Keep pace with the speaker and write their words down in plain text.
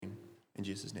In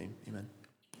Jesus' name, amen.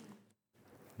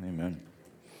 Amen.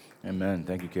 Amen.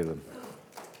 Thank you, Caleb.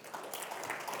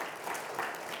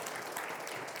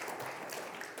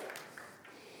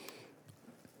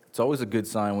 It's always a good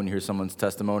sign when you hear someone's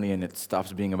testimony and it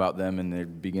stops being about them and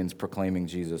it begins proclaiming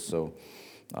Jesus. So,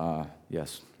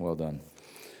 yes, well done.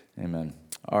 Amen.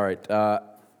 All right.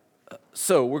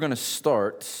 So we're going to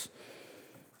start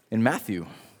in Matthew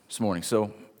this morning.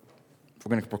 So if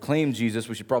we're going to proclaim Jesus,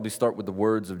 we should probably start with the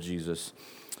words of Jesus.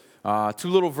 Two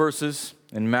little verses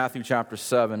in Matthew chapter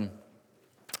 7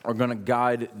 are going to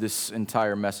guide this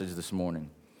entire message this morning.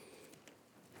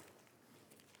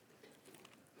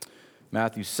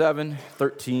 Matthew 7,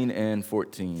 13 and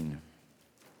 14.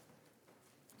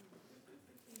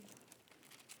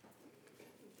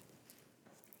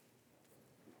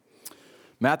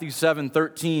 Matthew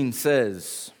 7:13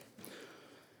 says,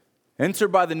 "Enter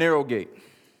by the narrow gate,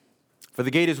 for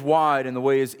the gate is wide and the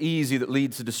way is easy that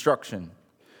leads to destruction,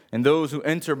 and those who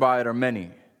enter by it are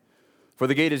many. For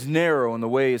the gate is narrow and the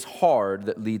way is hard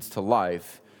that leads to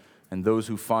life, and those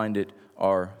who find it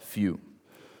are few."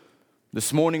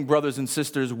 This morning, brothers and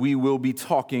sisters, we will be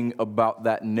talking about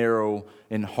that narrow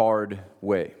and hard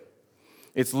way.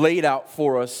 It's laid out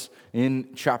for us in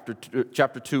chapter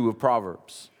 2 of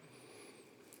Proverbs.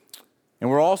 And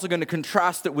we're also going to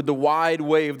contrast it with the wide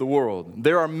way of the world.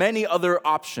 There are many other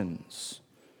options.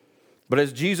 But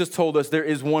as Jesus told us, there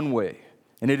is one way,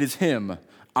 and it is Him.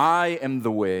 I am the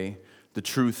way, the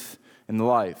truth, and the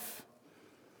life.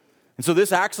 And so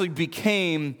this actually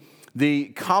became the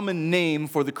common name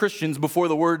for the Christians before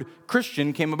the word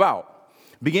Christian came about.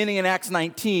 Beginning in Acts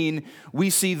 19, we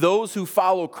see those who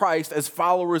follow Christ as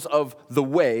followers of the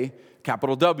way,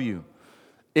 capital W.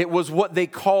 It was what they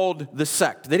called the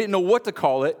sect. They didn't know what to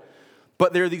call it,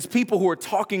 but there are these people who are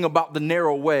talking about the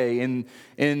narrow way, and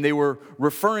they were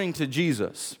referring to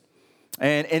Jesus.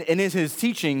 And in his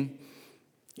teaching,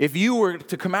 if you were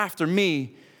to come after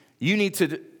me, you need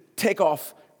to take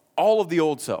off all of the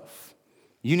old self.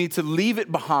 You need to leave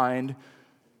it behind.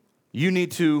 You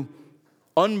need to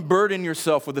unburden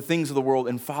yourself with the things of the world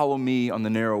and follow me on the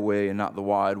narrow way and not the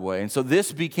wide way. And so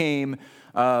this became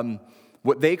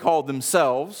what they called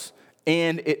themselves,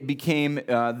 and it became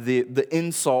the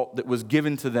insult that was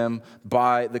given to them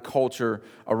by the culture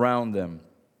around them.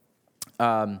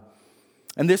 And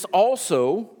this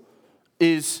also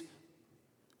is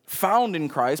found in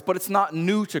Christ, but it's not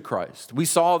new to Christ. We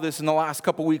saw this in the last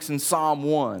couple weeks in Psalm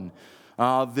 1.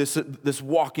 This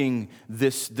walking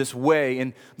this way.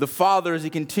 And the Father, as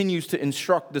He continues to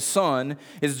instruct the Son,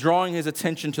 is drawing His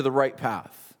attention to the right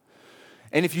path.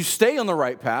 And if you stay on the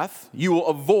right path, you will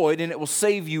avoid, and it will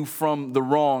save you from the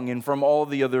wrong and from all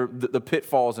the other the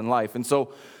pitfalls in life. And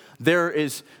so there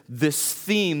is this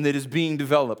theme that is being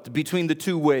developed between the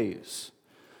two ways.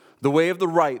 The way of the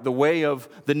right, the way of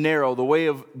the narrow, the way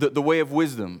of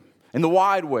wisdom. And the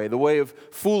wide way, the way of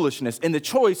foolishness. And the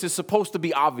choice is supposed to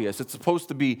be obvious. It's supposed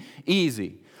to be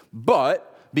easy.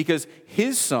 But because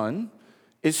His Son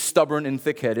is stubborn and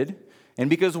thick-headed, and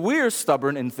because we're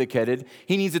stubborn and thick-headed,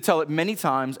 He needs to tell it many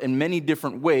times in many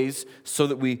different ways so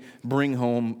that we bring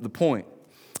home the point.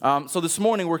 So this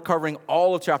morning we're covering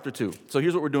all of chapter 2. So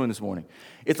here's what we're doing this morning.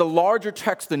 It's a larger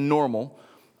text than normal,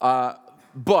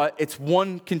 but it's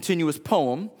one continuous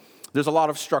poem. There's a lot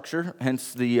of structure,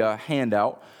 hence the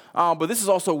handout. But this is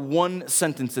also one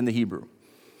sentence in the Hebrew.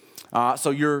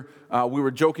 So we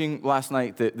were joking last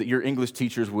night that your English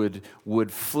teachers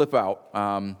would flip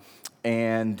out,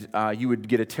 and you would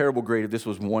get a terrible grade if this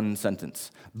was one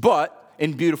sentence. But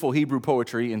in beautiful Hebrew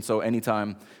poetry, and so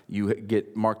anytime you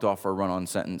get marked off for a run-on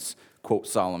sentence, quote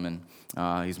Solomon.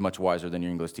 He's much wiser than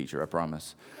your English teacher, I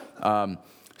promise.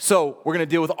 So we're going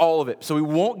to deal with all of it. So we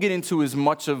won't get into as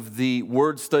much of the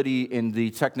word study and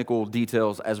the technical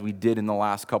details as we did in the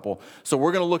last couple. So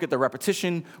we're going to look at the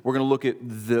repetition. We're going to look at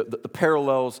the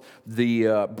parallels,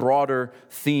 the broader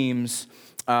themes.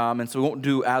 And so we won't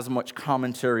do as much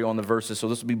commentary on the verses. So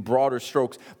this will be broader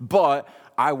strokes. But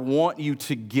I want you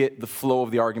to get the flow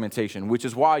of the argumentation, which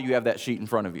is why you have that sheet in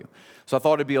front of you. So I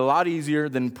thought it'd be a lot easier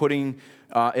than putting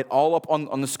it all up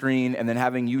on the screen and then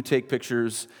having you take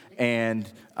pictures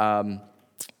and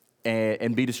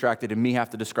be distracted and me have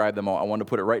to describe them all. I want to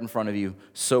put it right in front of you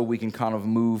so we can kind of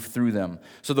move through them.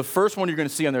 So the first one you're going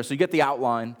to see on there, so you get the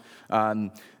outline,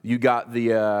 you got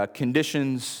the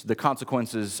conditions, the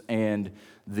consequences, and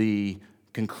the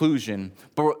conclusion.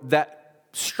 But that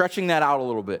stretching that out a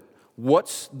little bit.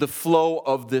 What's the flow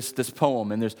of this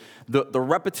poem? And there's the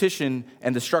repetition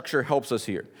and the structure helps us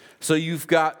here. So you've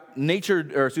got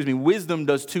wisdom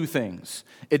does two things.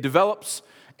 It develops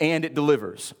and it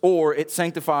delivers, or it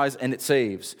sanctifies and it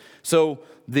saves. So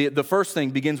The first thing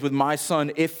begins with my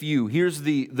son, if you. Here's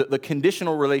the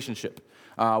conditional relationship.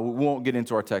 We won't get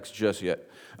into our text just yet.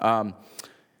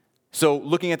 So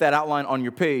looking at that outline on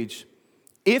your page,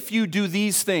 if you do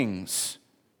these things,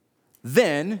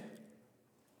 then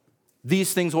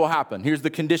these things will happen. Here's the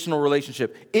conditional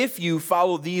relationship. If you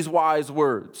follow these wise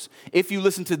words, if you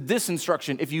listen to this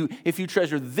instruction, if you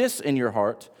treasure this in your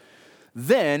heart,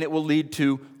 then it will lead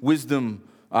to wisdom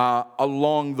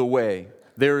along the way.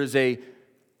 There is a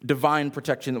divine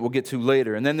protection that we'll get to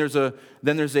later. And then there's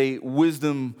a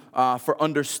wisdom for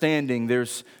understanding.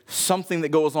 There's something that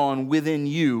goes on within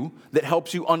you that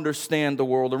helps you understand the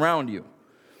world around you.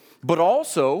 But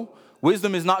also,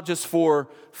 wisdom is not just for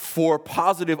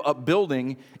positive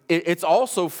upbuilding, it's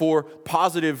also for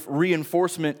positive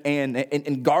reinforcement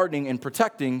and guarding and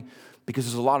protecting, because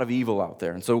there's a lot of evil out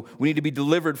there. And so we need to be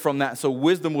delivered from that. So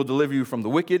wisdom will deliver you from the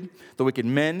wicked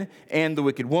men, and the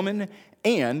wicked woman,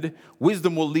 and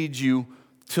wisdom will lead you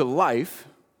to life,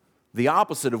 the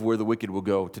opposite of where the wicked will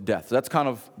go, to death. So that's kind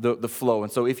of the flow.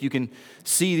 And so if you can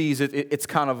see these, it's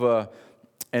kind of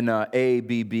an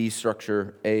A-B-B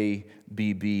structure,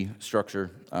 A-B-B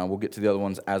structure. We'll get to the other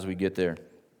ones as we get there.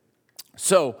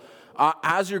 So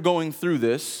as you're going through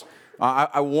this,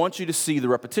 I want you to see the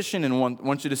repetition and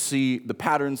want you to see the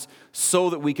patterns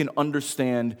so that we can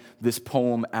understand this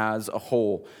poem as a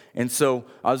whole. And so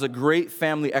there's a great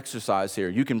family exercise here.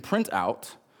 You can print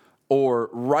out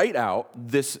or write out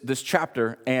this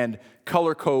chapter and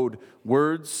color code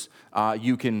words.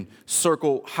 You can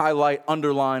circle, highlight,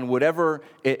 underline, whatever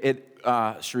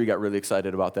Sheree got really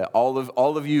excited about that.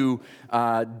 All of you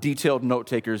detailed note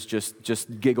takers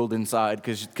just giggled inside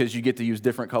because you get to use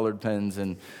different colored pens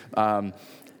and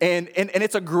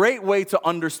it's a great way to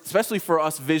especially for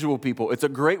us visual people. It's a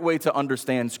great way to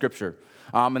understand Scripture.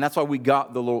 And that's why we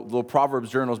got the little Proverbs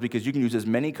journals, because you can use as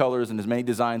many colors and as many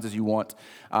designs as you want,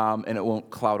 and it won't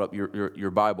cloud up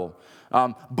your Bible.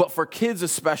 But for kids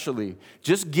especially,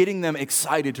 just getting them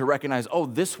excited to recognize, oh,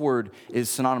 this word is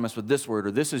synonymous with this word,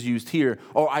 or this is used here,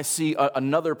 or I see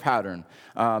another pattern.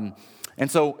 And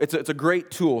so it's a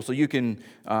great tool. So you can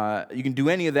do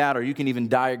any of that, or you can even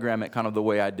diagram it kind of the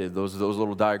way I did, those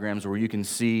little diagrams where you can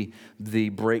see the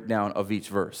breakdown of each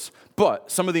verse.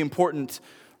 But some of the important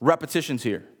repetitions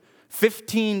here.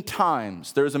 15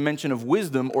 times there's a mention of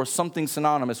wisdom or something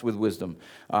synonymous with wisdom.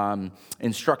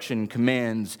 Instruction,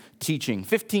 commands, teaching.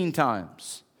 15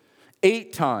 times.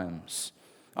 8 times.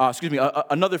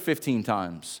 Another 15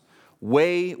 times.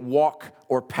 Way, walk,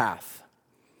 or path.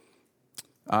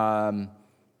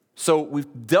 So we've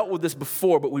dealt with this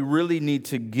before, but we really need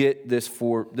to get this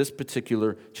for this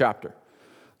particular chapter.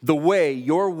 The way,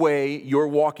 your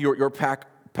walk, your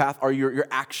path are your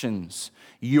actions,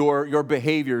 your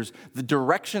behaviors, the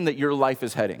direction that your life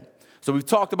is heading. So we've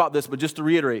talked about this, but just to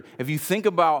reiterate, if you think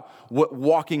about what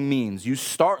walking means, you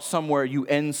start somewhere, you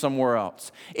end somewhere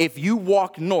else. If you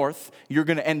walk north, you're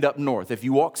going to end up north. If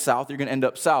you walk south, you're going to end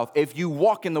up south. If you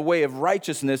walk in the way of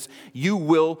righteousness, you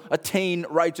will attain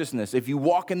righteousness. If you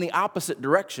walk in the opposite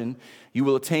direction, you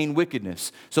will attain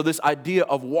wickedness. So this idea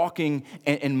of walking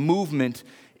and movement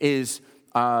is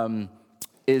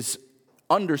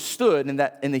understood in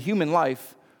that in the human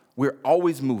life, we're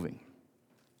always moving.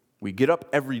 We get up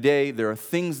every day. There are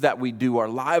things that we do. Our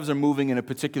lives are moving in a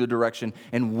particular direction.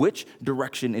 And which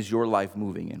direction is your life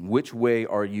moving in? Which way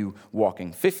are you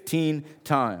walking? 15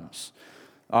 times.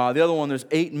 The other one, there's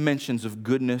 8 mentions of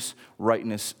goodness,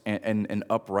 rightness, and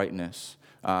uprightness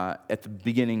at the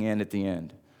beginning and at the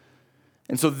end.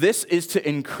 And so this is to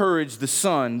encourage the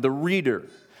son, the reader.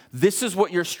 This is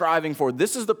what you're striving for.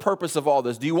 This is the purpose of all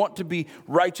this. Do you want to be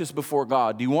righteous before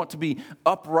God? Do you want to be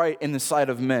upright in the sight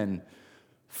of men?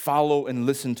 Follow and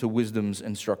listen to wisdom's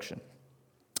instruction.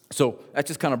 So that's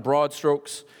just kind of broad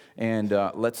strokes, and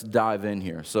let's dive in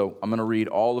here. So I'm going to read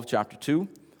all of chapter 2,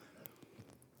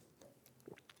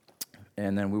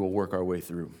 and then we will work our way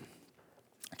through.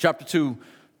 Chapter 2,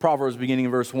 Proverbs, beginning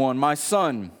in verse 1. My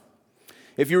son,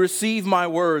 if you receive my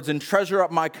words and treasure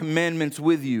up my commandments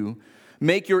with you,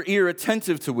 make your ear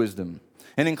attentive to wisdom,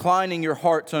 and inclining your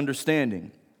heart to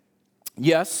understanding.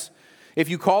 Yes, if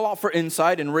you call out for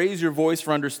insight and raise your voice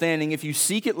for understanding, if you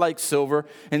seek it like silver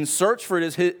and search for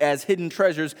it as hidden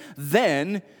treasures,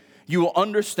 then you will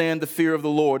understand the fear of the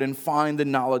Lord and find the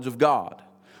knowledge of God.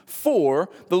 For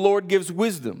the Lord gives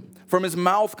wisdom. From his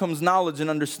mouth comes knowledge and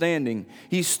understanding.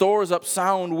 He stores up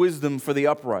sound wisdom for the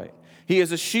upright. He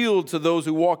is a shield to those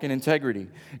who walk in integrity,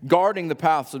 guarding the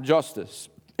paths of justice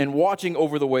and watching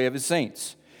over the way of his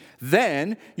saints.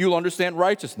 Then you'll understand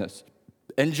righteousness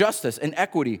and justice and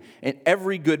equity and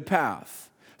every good path.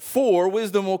 For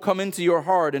wisdom will come into your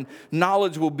heart, and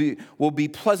knowledge will be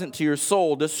pleasant to your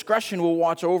soul. Discretion will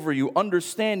watch over you.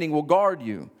 Understanding will guard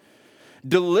you,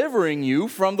 delivering you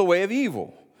from the way of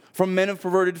evil, from men of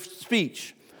perverted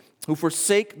speech, who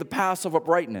forsake the paths of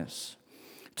uprightness,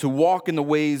 to walk in the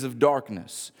ways of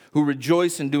darkness, who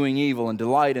rejoice in doing evil and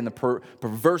delight in the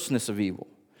perverseness of evil.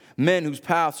 Men whose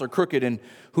paths are crooked and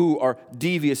who are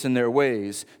devious in their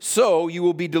ways. So you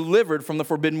will be delivered from the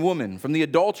forbidden woman, from the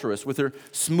adulteress with her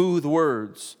smooth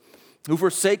words, who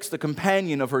forsakes the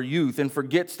companion of her youth and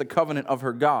forgets the covenant of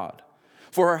her God.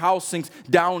 For her house sinks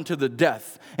down to the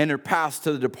death, and her paths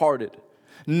to the departed.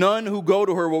 None who go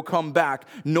to her will come back,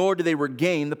 nor do they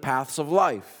regain the paths of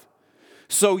life.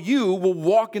 So you will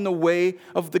walk in the way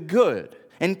of the good,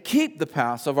 and keep the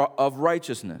paths of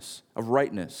righteousness, of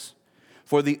rightness.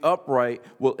 For the upright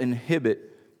will inhabit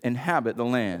the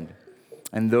land,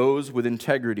 and those with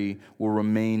integrity will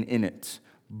remain in it.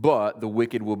 But the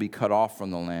wicked will be cut off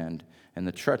from the land, and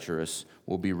the treacherous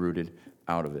will be rooted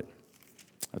out of it.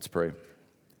 Let's pray.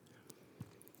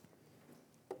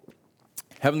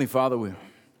 Heavenly Father, we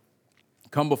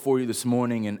come before you this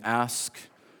morning and ask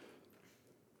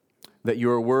that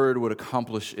your word would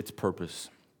accomplish its purpose,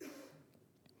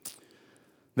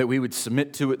 that we would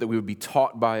submit to it, that we would be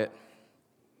taught by it,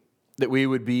 that we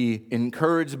would be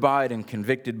encouraged by it and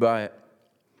convicted by it,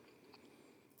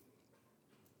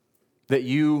 that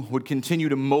you would continue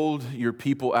to mold your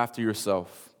people after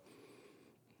yourself.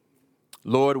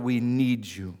 Lord, we need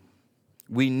you.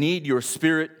 We need your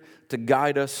Spirit to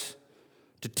guide us,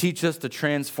 to teach us, to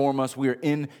transform us. We are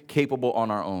incapable on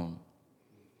our own.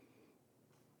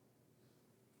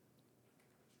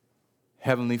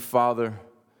 Heavenly Father,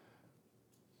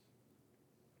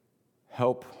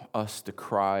 help us to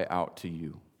cry out to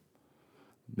you,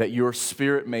 that your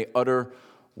Spirit may utter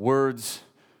words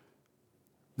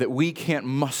that we can't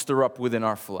muster up within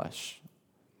our flesh.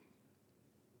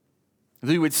 That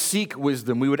we would seek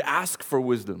wisdom, we would ask for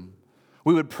wisdom,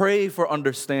 we would pray for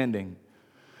understanding.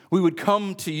 We would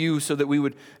come to you so that we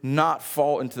would not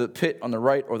fall into the pit on the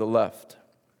right or the left.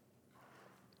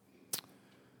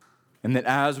 And that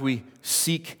as we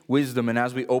seek wisdom and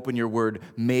as we open your word,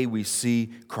 may we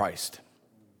see Christ.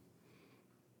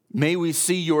 May we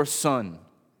see your Son,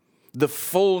 the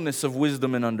fullness of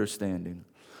wisdom and understanding,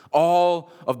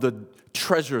 all of the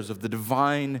treasures of the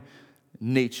divine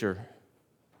nature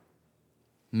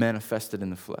manifested in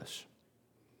the flesh.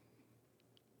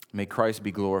 May Christ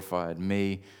be glorified.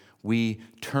 May we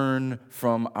turn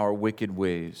from our wicked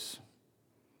ways.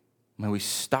 May we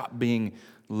stop being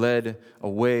led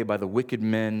away by the wicked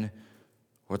men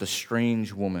or the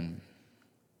strange woman.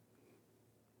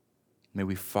 May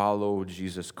we follow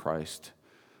Jesus Christ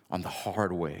on the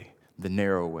hard way, the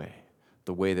narrow way,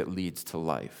 the way that leads to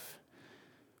life.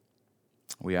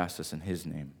 We ask this in his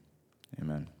name.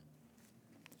 Amen.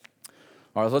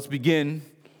 All right, let's begin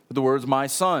with the words, my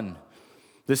son.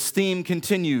 This theme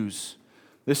continues.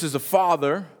 This is a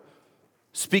father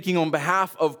speaking on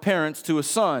behalf of parents to a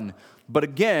son. But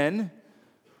again,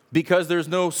 because there's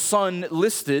no son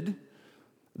listed,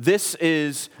 this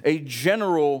is a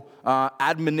general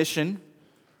admonition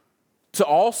to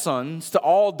all sons, to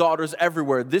all daughters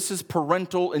everywhere. This is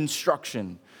parental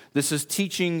instruction. This is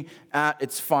teaching at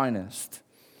its finest.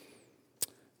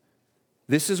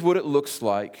 This is what it looks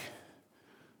like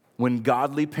when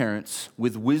godly parents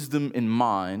with wisdom in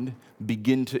mind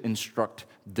begin to instruct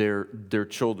their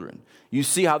children. You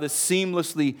see how this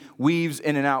seamlessly weaves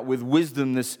in and out with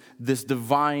wisdom, this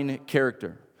divine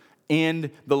character,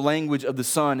 and the language of the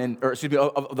Son,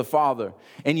 of the Father.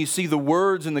 And you see the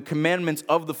words and the commandments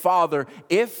of the Father.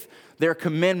 If they're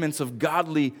commandments of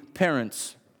godly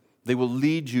parents, they will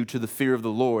lead you to the fear of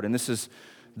the Lord. And this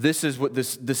is what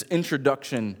this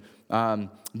introduction,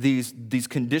 these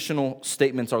conditional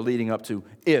statements are leading up to.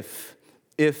 If.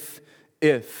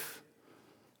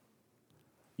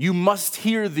 You must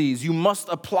hear these. You must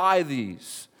apply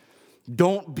these.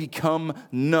 Don't become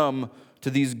numb to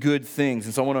these good things.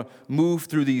 And so I want to move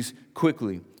through these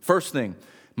quickly. First thing,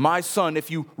 my son,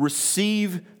 if you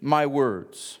receive my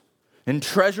words and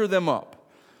treasure them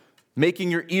up, making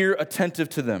your ear attentive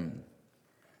to them.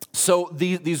 So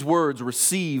these words,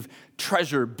 receive,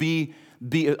 treasure, be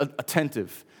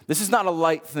attentive. This is not a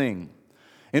light thing.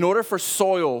 In order for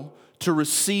soil to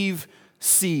receive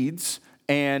seeds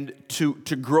and to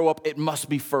grow up, it must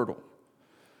be fertile.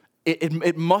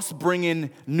 It must bring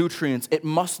in nutrients. It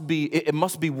must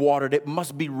be watered. It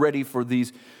must be ready for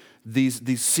these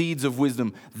seeds of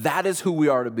wisdom. That is who we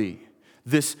are to be.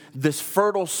 This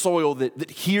fertile soil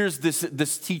that hears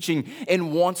this teaching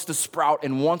and wants to sprout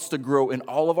and wants to grow, in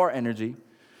all of our energy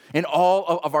and all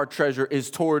of our treasure is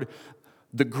toward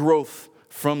the growth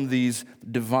from these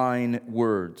divine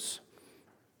words.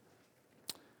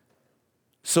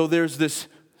 So there's this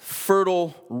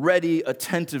fertile, ready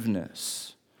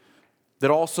attentiveness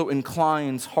that also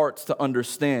inclines hearts to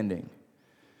understanding.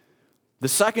 The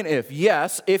second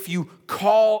yes, if you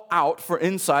call out for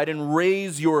insight and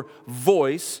raise your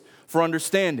voice for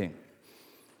understanding.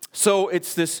 So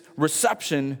it's this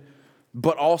reception,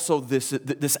 but also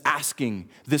this asking,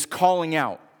 this calling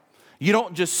out. You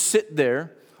don't just sit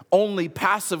there only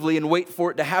passively and wait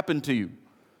for it to happen to you.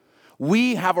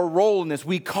 We have a role in this.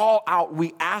 We call out,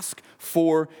 we ask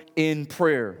for in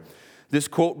prayer. This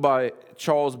quote by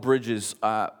Charles Bridges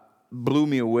blew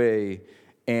me away,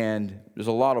 and there's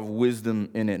a lot of wisdom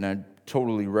in it, and I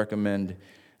totally recommend,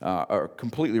 or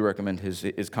completely recommend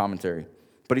his commentary.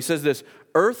 But he says this: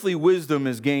 earthly wisdom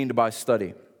is gained by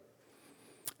study,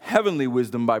 heavenly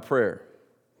wisdom by prayer.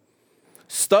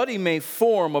 Study may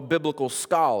form a biblical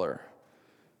scholar.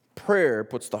 Prayer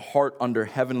puts the heart under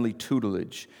heavenly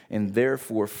tutelage and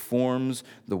therefore forms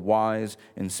the wise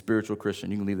and spiritual Christian.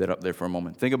 You can leave that up there for a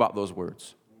moment. Think about those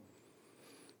words.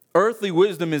 Earthly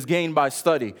wisdom is gained by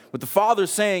study. What the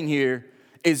Father's saying here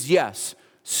is, yes,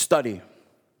 study.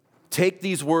 Take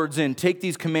these words in, take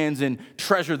these commands in,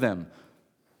 treasure them,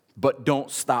 but don't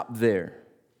stop there.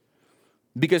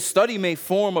 Because study may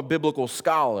form a biblical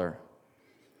scholar.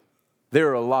 There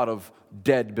are a lot of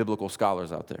dead biblical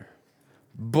scholars out there.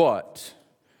 But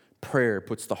prayer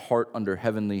puts the heart under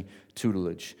heavenly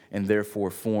tutelage and therefore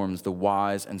forms the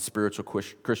wise and spiritual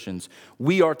Christians.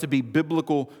 We are to be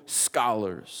biblical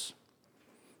scholars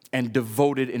and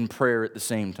devoted in prayer at the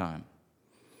same time.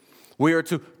 We are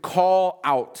to call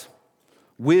out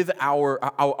with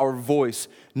our voice.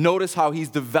 Notice how he's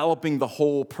developing the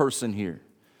whole person here.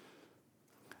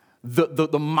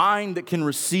 The mind that can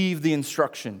receive the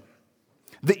instruction.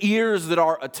 The ears that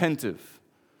are attentive.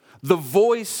 The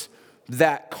voice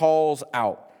that calls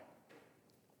out.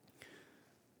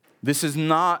 This is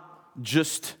not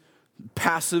just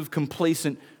passive,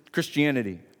 complacent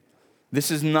Christianity. This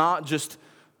is not just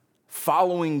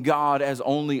following God as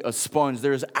only a sponge.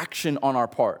 There is action on our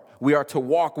part. We are to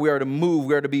walk, we are to move,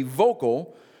 we are to be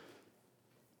vocal.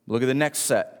 Look at the next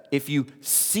set. If you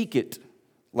seek it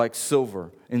like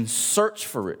silver and search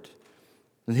for it,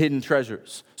 the hidden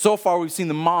treasures. So far we've seen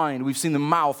the mind, we've seen the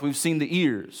mouth, we've seen the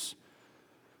ears.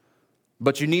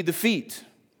 But you need the feet.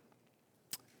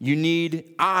 You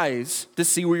need eyes to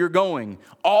see where you're going.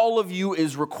 All of you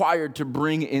is required to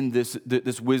bring in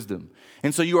this wisdom.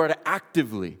 And so you are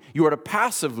to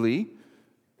passively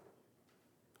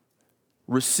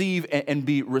receive and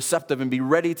be receptive and be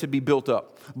ready to be built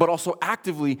up. But also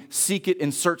actively seek it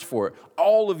and search for it.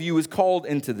 All of you is called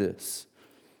into this.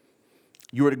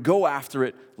 You are to go after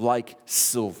it like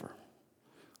silver,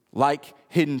 like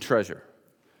hidden treasure.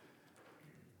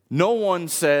 No one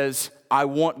says, I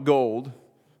want gold,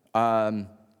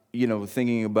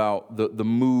 thinking about the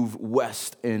move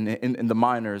west in the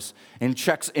miners, and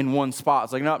checks in one spot.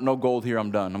 It's like, no gold here,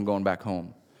 I'm done. I'm going back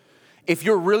home. If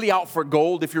you're really out for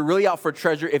gold, if you're really out for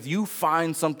treasure, if you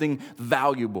find something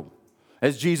valuable,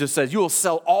 as Jesus says, you will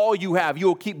sell all you have. You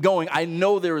will keep going. I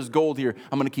know there is gold here.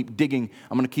 I'm going to keep digging.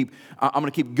 I'm going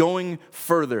to keep going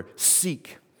further.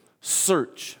 Seek,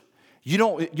 search. You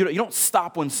don't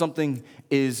stop when something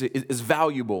is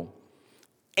valuable.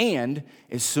 And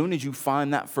as soon as you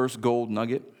find that first gold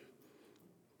nugget,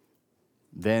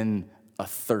 then a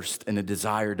thirst and a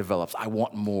desire develops. I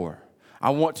want more.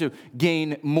 I want to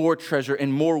gain more treasure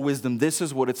and more wisdom. This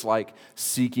is what it's like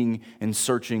seeking and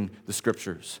searching the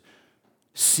scriptures.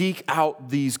 Seek out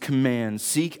these commands,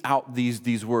 seek out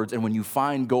these words, and when you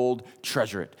find gold,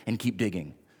 treasure it and keep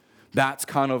digging. That's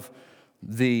kind of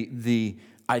the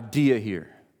idea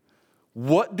here.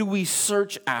 What do we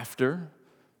search after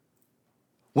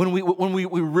when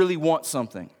we really want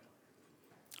something?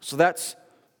 So that's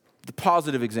the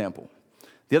positive example.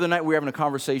 The other night we were having a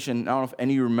conversation. I don't know if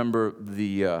any of you remember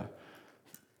the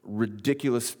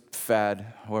ridiculous fad,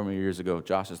 however many years ago.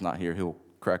 Josh is not here. He'll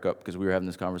crack up because we were having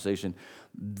this conversation.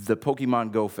 The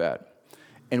Pokemon Go fad.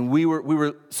 And we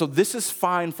were so this is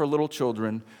fine for little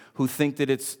children who think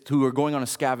that who are going on a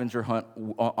scavenger hunt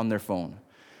on their phone.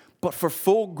 But for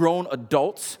full-grown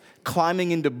adults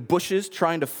climbing into bushes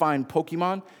trying to find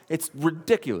Pokemon, it's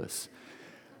ridiculous.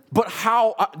 But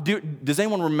how, does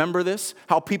anyone remember this?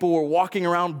 How people were walking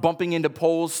around, bumping into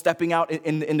poles, stepping out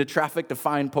into traffic to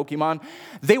find Pokemon?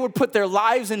 They would put their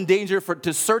lives in danger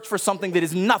to search for something that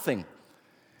is nothing.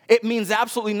 It means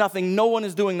absolutely nothing. No one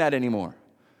is doing that anymore.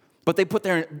 But they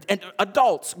and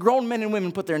adults, grown men and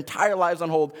women, put their entire lives on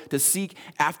hold to seek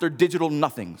after digital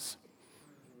nothings.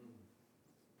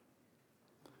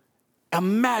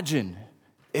 Imagine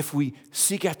if we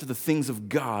seek after the things of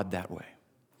God that way.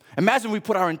 Imagine we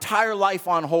put our entire life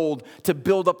on hold to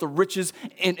build up the riches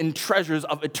and treasures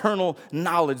of eternal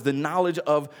knowledge, the knowledge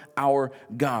of our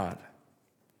God.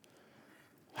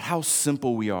 How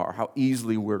simple we are, how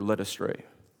easily we're led astray.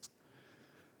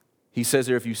 He says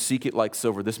here, if you seek it like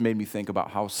silver. This made me think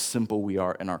about how simple we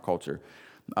are in our culture.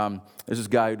 There's this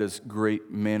guy who does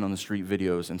great man on the street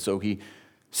videos, and so he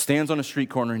stands on a street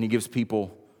corner and he gives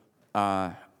people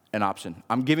an option.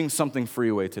 I'm giving something free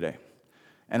away today.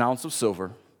 An ounce of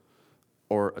silver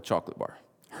or a chocolate bar.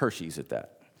 Hershey's at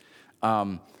that.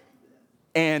 And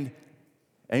any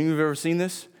of you have ever seen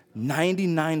this?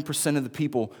 99% of the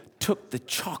people took the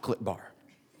chocolate bar.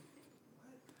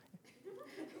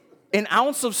 An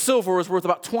ounce of silver is worth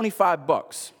about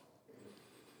 $25.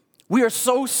 We are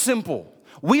so simple.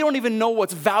 We don't even know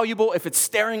what's valuable if it's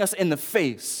staring us in the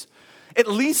face. At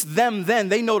least them then,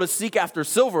 they know to seek after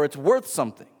silver. It's worth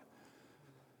something.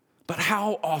 But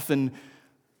how often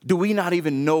do we not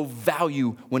even know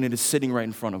value when it is sitting right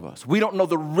in front of us? We don't know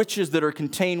the riches that are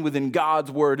contained within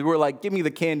God's word. We're like, give me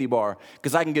the candy bar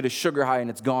because I can get a sugar high and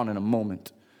it's gone in a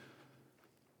moment.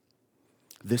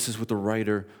 This is what the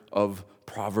writer of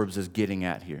Proverbs is getting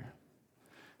at here.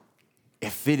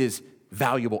 If it is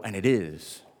valuable, and it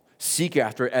is, seek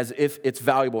after it as if it's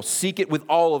valuable. Seek it with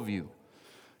all of you.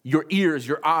 Your ears,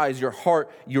 your eyes, your heart,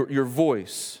 your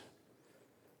voice.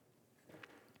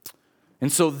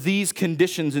 And so these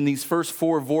conditions in these first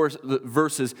four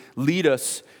verses lead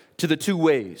us to the two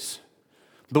ways.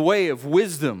 The way of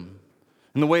wisdom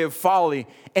and the way of folly.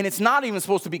 And it's not even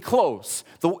supposed to be close.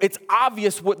 It's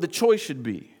obvious what the choice should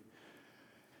be.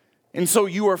 And so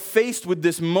you are faced with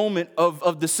this moment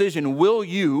of decision. Will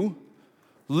you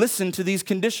listen to these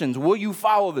conditions? Will you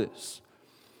follow this?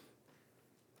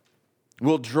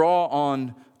 We'll draw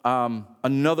on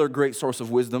another great source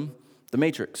of wisdom, The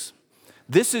Matrix.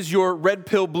 This is your red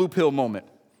pill, blue pill moment.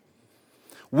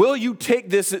 Will you take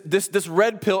this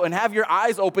red pill and have your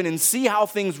eyes open and see how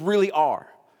things really are?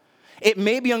 It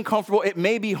may be uncomfortable. It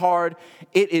may be hard.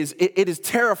 It is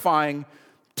terrifying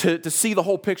to see the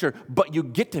whole picture, but you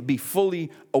get to be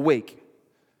fully awake.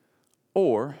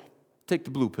 Or take the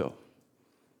blue pill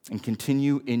and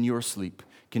continue in your sleep.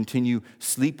 Continue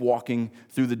sleepwalking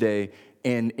through the day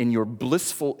and in your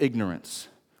blissful ignorance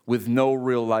with no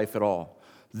real life at all.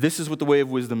 This is what the way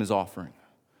of wisdom is offering.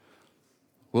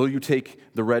 Will you take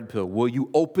the red pill? Will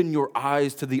you open your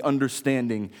eyes to the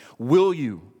understanding? Will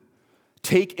you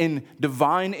take in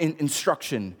divine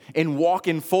instruction and walk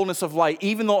in fullness of light,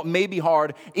 even though it may be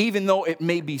hard, even though it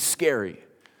may be scary,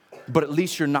 but at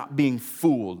least you're not being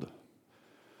fooled?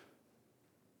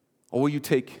 Or will you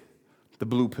take the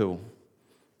blue pill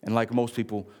and, like most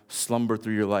people, slumber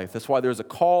through your life? That's why there's a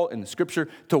call in the scripture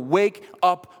to wake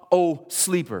up, O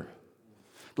sleeper.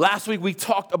 Last week we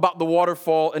talked about the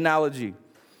waterfall analogy.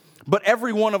 But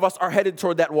every one of us are headed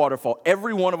toward that waterfall.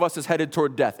 Every one of us is headed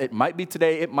toward death. It might be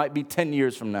today. It might be 10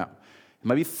 years from now. It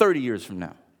might be 30 years from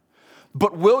now.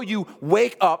 But will you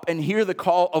wake up and hear the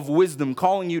call of wisdom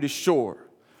calling you to shore?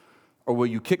 Or will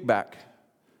you kick back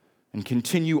and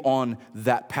continue on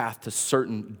that path to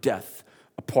certain death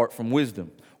apart from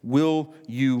wisdom? Will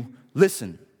you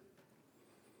listen?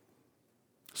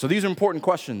 So these are important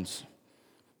questions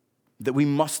that we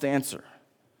must answer.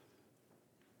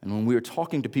 And when we are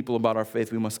talking to people about our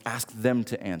faith, we must ask them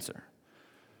to answer.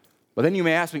 But then you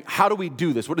may ask me, how do we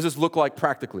do this? What does this look like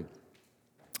practically?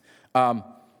 I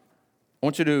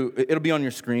want you to, it'll be on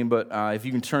your screen, but if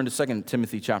you can turn to 2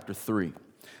 Timothy chapter 3.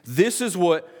 This is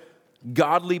what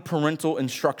godly parental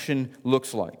instruction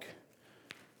looks like.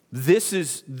 This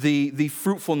is the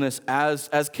fruitfulness,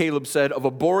 as Caleb said, of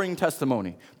a boring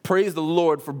testimony. Praise the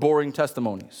Lord for boring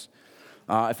testimonies.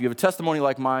 If you have a testimony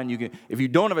like mine, if you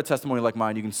don't have a testimony like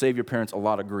mine, you can save your parents a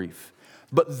lot of grief.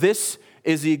 But this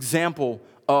is the example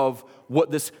of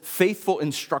what this faithful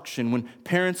instruction, when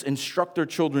parents instruct their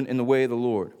children in the way of the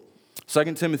Lord.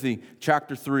 2 Timothy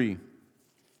chapter 3,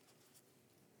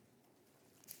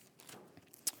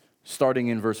 starting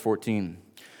in verse 14.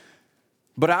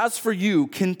 But as for you,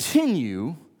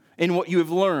 continue in what you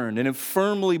have learned and have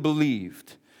firmly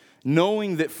believed,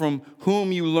 knowing that from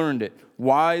whom you learned it,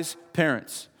 wise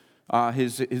parents,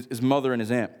 his mother and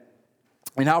his aunt,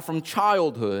 and how from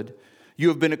childhood you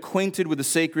have been acquainted with the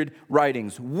sacred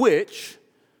writings, which,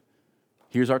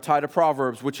 here's our tie to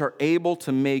Proverbs, which are able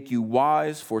to make you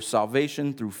wise for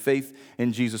salvation through faith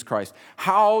in Jesus Christ.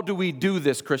 How do we do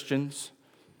this, Christians?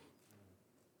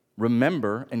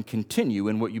 Remember and continue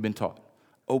in what you've been taught.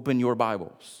 Open your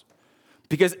Bibles.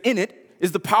 Because in it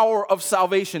is the power of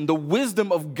salvation, the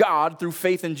wisdom of God through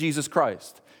faith in Jesus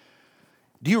Christ.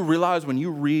 Do you realize when you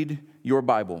read your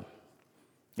Bible,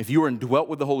 if you are indwelt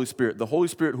with the Holy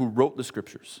Spirit who wrote the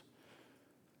Scriptures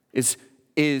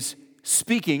is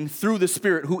speaking through the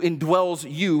Spirit who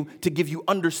indwells you to give you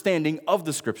understanding of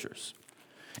the Scriptures.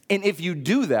 And if you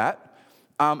do that,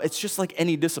 it's just like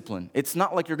any discipline. It's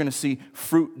not like you're going to see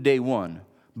fruit day one,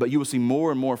 but you will see more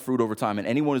and more fruit over time. And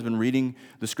anyone who's been reading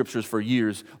the Scriptures for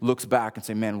years looks back and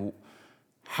say, man,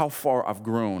 how far I've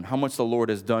grown, how much the Lord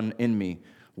has done in me.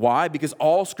 Why? Because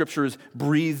all Scripture is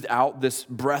breathed out, this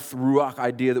breath, ruach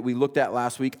idea that we looked at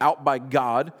last week, out by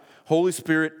God, Holy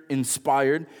Spirit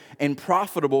inspired, and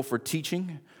profitable for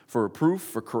teaching, for reproof,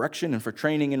 for correction, and for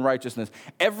training in righteousness.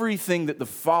 Everything that the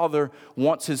Father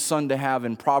wants His Son to have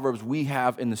in Proverbs, we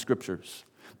have in the Scriptures,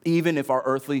 even if our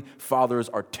earthly fathers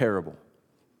are terrible.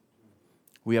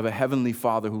 We have a heavenly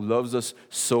Father who loves us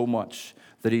so much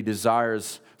that He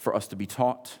desires for us to be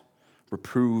taught,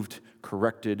 reproved,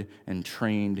 corrected, and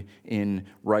trained in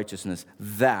righteousness,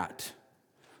 that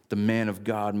the man of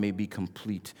God may be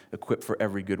complete, equipped for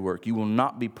every good work. You will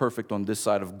not be perfect on this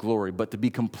side of glory, but to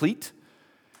be complete,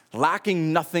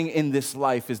 lacking nothing in this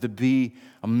life, is to be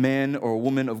a man or a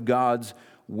woman of God's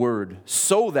word,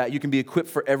 so that you can be equipped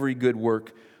for every good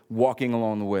work walking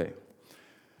along the way.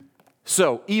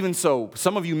 So, even so,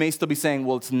 some of you may still be saying,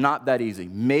 well, it's not that easy.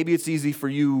 Maybe it's easy for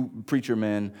you, preacher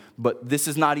man, but this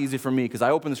is not easy for me because I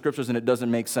open the Scriptures and it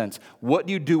doesn't make sense. What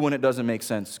do you do when it doesn't make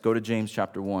sense? Go to James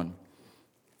chapter 1.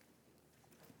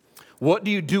 What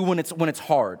do you do when it's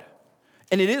hard?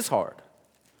 And it is hard.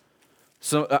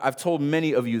 So I've told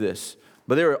many of you this,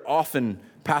 but there are often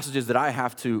passages that I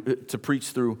have to preach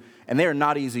through, and they are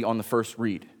not easy on the first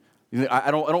read.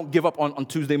 I don't give up on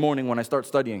Tuesday morning when I start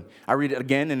studying. I read it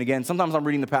again and again. Sometimes I'm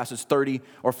reading the passage 30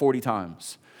 or 40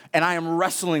 times. And I am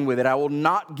wrestling with it. I will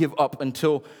not give up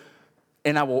until,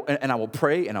 and I will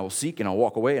pray, and I will seek, and I'll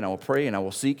walk away, and I will pray, and I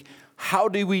will seek. How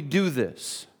do we do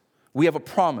this? We have a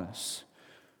promise.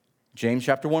 James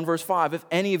chapter 1, verse 5, if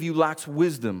any of you lacks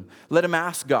wisdom, let him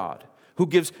ask God, who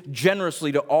gives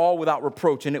generously to all without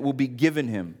reproach, and it will be given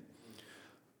him.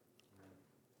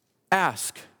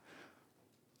 Ask.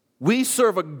 We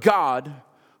serve a God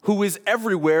who is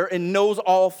everywhere and knows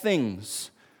all things.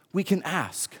 We can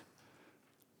ask.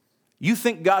 You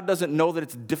think God doesn't know that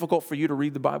it's difficult for you to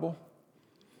read the Bible?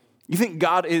 You think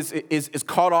God is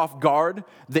caught off guard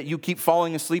that you keep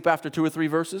falling asleep after 2 or 3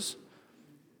 verses?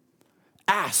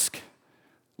 Ask.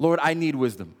 Lord, I need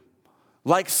wisdom.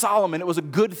 Like Solomon, it was a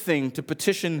good thing to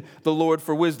petition the Lord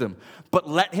for wisdom, but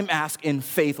let him ask in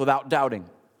faith without doubting.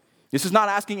 This is not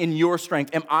asking in your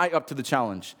strength, am I up to the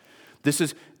challenge? This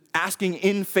is asking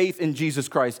in faith in Jesus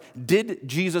Christ. Did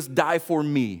Jesus die for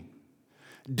me?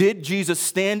 Did Jesus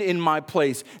stand in my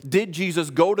place? Did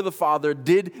Jesus go to the Father?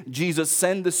 Did Jesus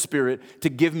send the Spirit to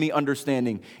give me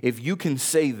understanding? If you can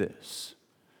say this,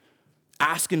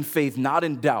 ask in faith, not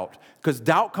in doubt, because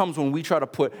doubt comes when we try to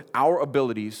put our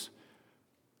abilities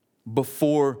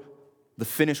before the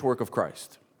finished work of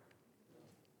Christ.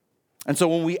 And so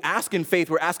when we ask in faith,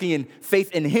 we're asking in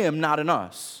faith in Him, not in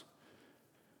us.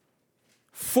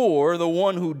 For the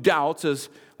one who doubts is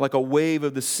like a wave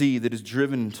of the sea that is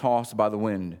driven and tossed by the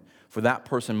wind. For that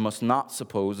person must not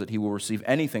suppose that he will receive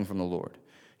anything from the Lord.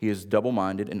 He is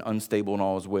double-minded and unstable in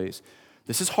all his ways.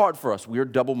 This is hard for us. We are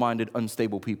double-minded,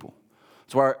 unstable people.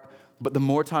 But the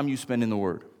more time you spend in the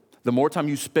Word, the more time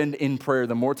you spend in prayer,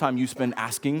 the more time you spend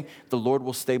asking, the Lord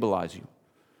will stabilize you.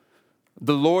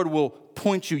 The Lord will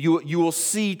point you. You will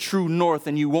see true north,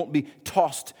 and you won't be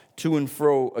tossed to and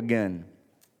fro again.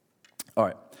 All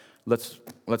right, let's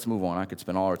move on. I could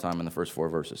spend all our time in the first 4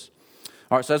 verses.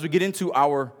 All right, so as we get into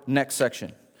our next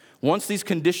section, once these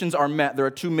conditions are met, there are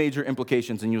 2 major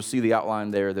implications, and you'll see the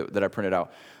outline there that I printed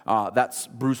out. That's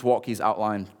Bruce Waltke's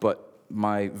outline, but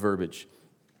my verbiage.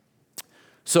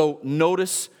 So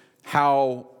notice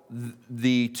how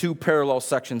the 2 parallel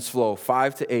sections flow,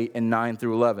 5 to 8 and 9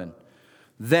 through 11.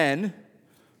 Then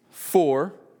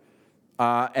 4,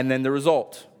 and then the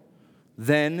result.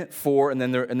 Then 4, and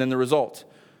then the result.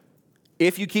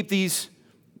 If you keep these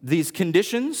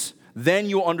conditions, then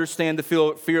you'll understand the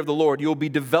fear of the Lord. You'll be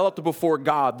developed before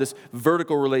God, this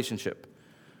vertical relationship.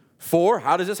 4,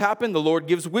 how does this happen? The Lord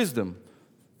gives wisdom.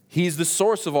 He's the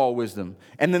source of all wisdom.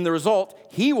 And then the result,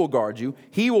 He will guard you.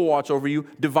 He will watch over you,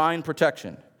 divine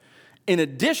protection. In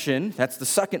addition, that's the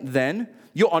second then,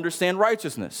 you'll understand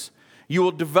righteousness. You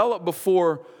will develop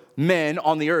before men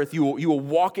on the earth. You will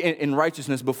walk in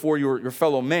righteousness before your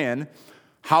fellow man.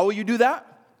 How will you do that?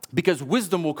 Because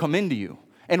wisdom will come into you.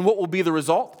 And what will be the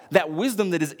result? That wisdom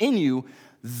that is in you,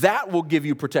 that will give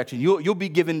you protection. You'll be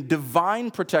given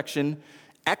divine protection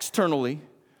externally,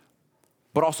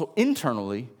 but also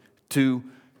internally to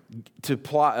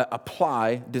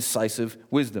apply decisive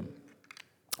wisdom.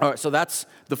 All right, so that's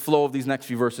the flow of these next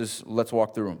few verses. Let's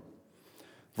walk through them.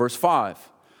 Verse 5.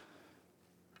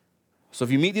 So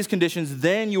if you meet these conditions,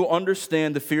 then you will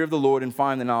understand the fear of the Lord and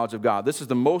find the knowledge of God. This is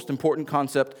the most important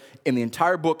concept in the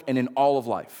entire book and in all of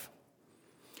life.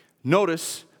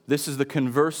 Notice this is the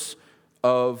converse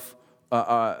of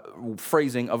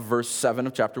phrasing of verse 7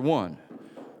 of chapter 1.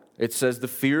 It says, the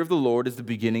fear of the Lord is the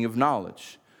beginning of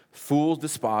knowledge. Fools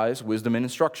despise wisdom and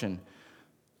instruction.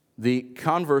 The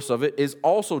converse of it is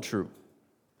also true.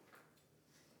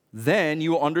 Then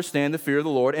you will understand the fear of the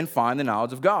Lord and find the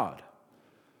knowledge of God.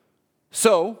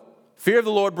 So, fear of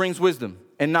the Lord brings wisdom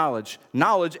and knowledge.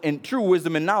 Knowledge and true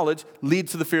wisdom and knowledge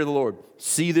leads to the fear of the Lord.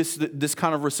 See this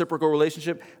kind of reciprocal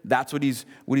relationship? That's what he's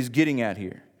getting at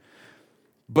here.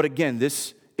 But again,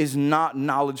 this is not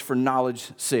knowledge for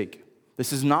knowledge's sake.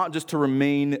 This is not just to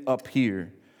remain up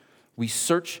here. We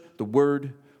search the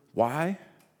word. Why?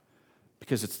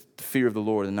 Because it's the fear of the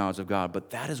Lord and the knowledge of God. But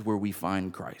that is where we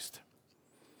find Christ.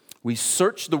 We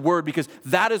search the word because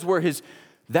that is where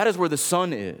the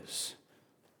Son is.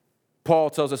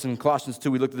 Paul tells us in Colossians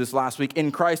 2, we looked at this last week,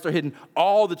 in Christ are hidden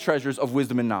all the treasures of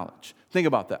wisdom and knowledge. Think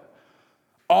about that.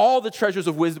 All the treasures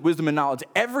of wisdom and knowledge,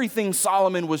 everything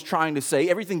Solomon was trying to say,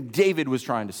 everything David was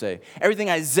trying to say, everything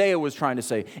Isaiah was trying to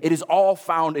say, it is all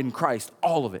found in Christ,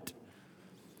 all of it.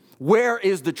 Where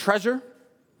is the treasure?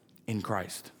 In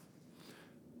Christ.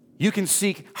 You can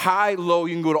seek high, low,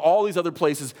 you can go to all these other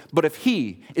places, but if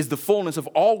he is the fullness of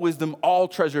all wisdom, all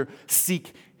treasure,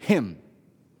 seek him.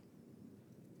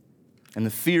 And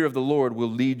the fear of the Lord will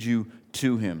lead you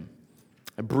to him.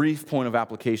 A brief point of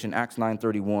application, Acts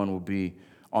 9:31 will be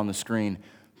on the screen.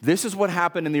 This is what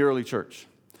happened in the early church.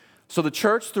 So the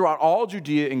church throughout all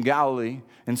Judea and Galilee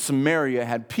and Samaria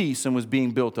had peace and was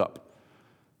being built up.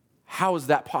 How is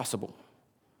that possible?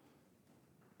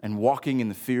 And walking in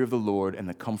the fear of the Lord and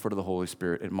the comfort of the Holy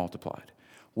Spirit, it multiplied.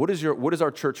 What is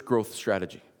our church growth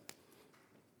strategy?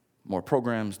 More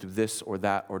programs, do this or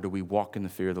that, or do we walk in the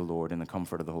fear of the Lord and the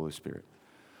comfort of the Holy Spirit?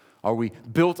 Are we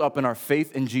built up in our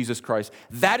faith in Jesus Christ?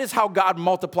 That is how God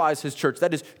multiplies his church.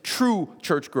 That is true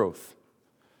church growth.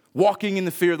 Walking in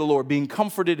the fear of the Lord, being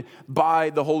comforted by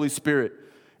the Holy Spirit.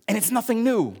 And it's nothing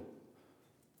new.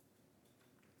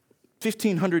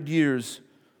 1,500 years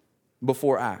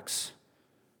before Acts.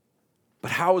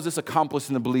 But how is this accomplished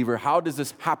in the believer? How does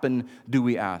this happen, do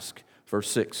we ask? Verse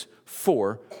 6,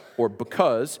 for, or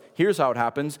because, here's how it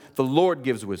happens, the Lord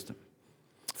gives wisdom.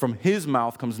 From his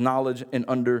mouth comes knowledge and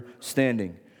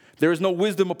understanding. There is no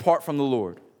wisdom apart from the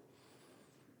Lord.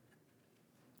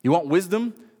 You want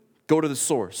wisdom? Go to the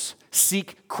source.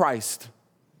 Seek Christ.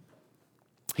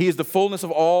 He is the fullness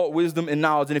of all wisdom and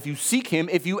knowledge. And if you seek him,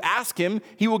 if you ask him,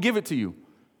 he will give it to you.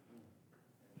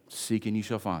 Seek and you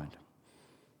shall find.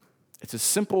 It's as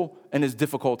simple and as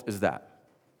difficult as that.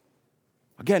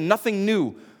 Again, nothing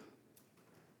new.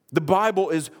 The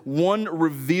Bible is one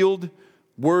revealed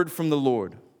word from the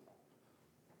Lord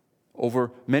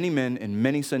over many men and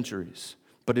many centuries.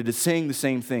 But it is saying the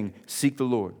same thing. Seek the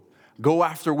Lord. Go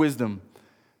after wisdom.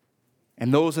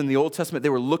 And those in the Old Testament, they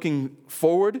were looking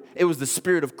forward. It was the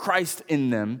Spirit of Christ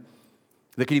in them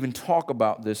that could even talk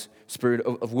about this spirit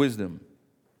of wisdom.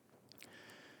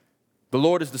 The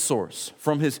Lord is the source.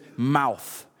 From his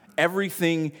mouth,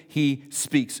 everything he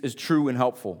speaks is true and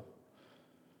helpful.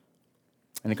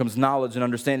 And it comes knowledge and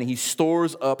understanding. He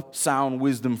stores up sound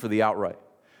wisdom for the outright.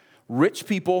 Rich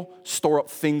people store up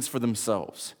things for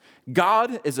themselves.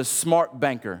 God is a smart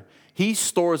banker. He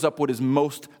stores up what is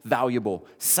most valuable,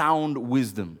 sound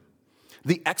wisdom.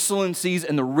 The excellencies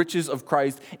and the riches of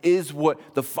Christ is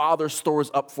what the Father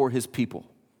stores up for his people.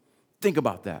 Think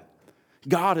about that.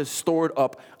 God has stored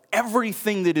up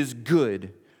everything that is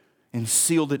good and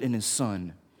sealed it in his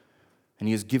Son. And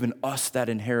he has given us that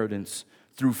inheritance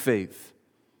through faith.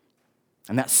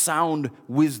 And that sound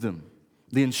wisdom,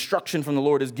 the instruction from the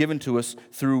Lord is given to us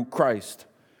through Christ.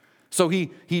 So he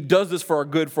does this for our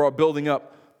good, for our building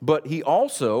up, but he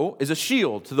also is a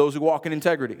shield to those who walk in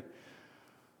integrity.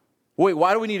 Wait,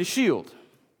 why do we need a shield?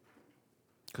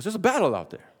 Because there's a battle out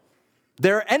there.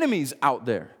 There are enemies out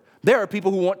there. There are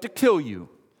people who want to kill you.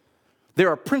 There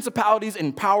are principalities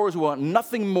and powers who want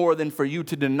nothing more than for you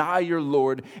to deny your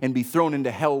Lord and be thrown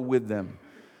into hell with them.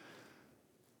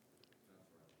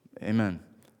 Amen.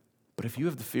 But if you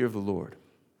have the fear of the Lord,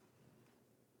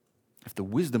 if the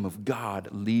wisdom of God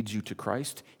leads you to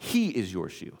Christ, he is your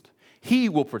shield. He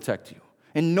will protect you,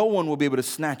 and no one will be able to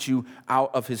snatch you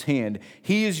out of his hand.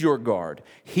 He is your guard.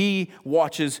 He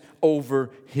watches over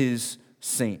his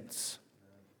saints.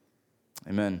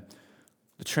 Amen.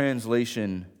 The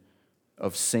translation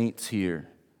of saints here,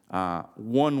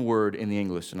 one word in the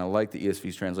English, and I like the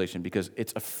ESV's translation because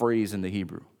it's a phrase in the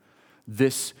Hebrew.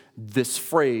 This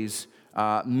phrase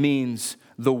means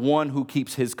the one who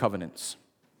keeps his covenants,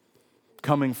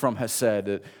 coming from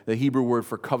hesed, the Hebrew word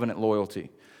for covenant loyalty.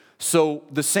 So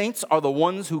the saints are the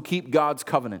ones who keep God's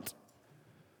covenant.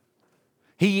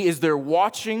 He is their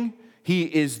watching. He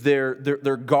is their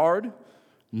guard.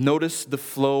 Notice the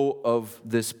flow of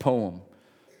this poem.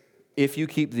 If you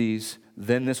keep these,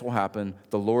 then this will happen.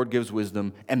 The Lord gives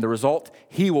wisdom, and the result,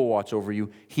 he will watch over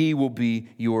you. He will be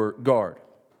your guard.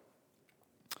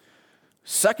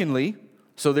 Secondly,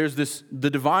 so there's the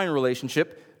divine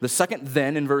relationship. The second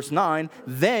then in verse 9,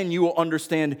 then you will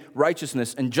understand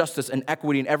righteousness and justice and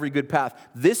equity in every good path.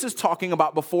 This is talking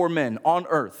about before men on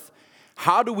earth.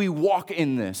 How do we walk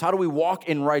in this? How do we walk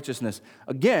in righteousness?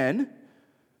 Again,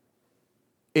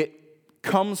 it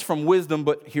comes from wisdom,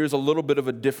 but here's a little bit of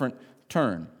a different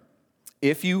turn.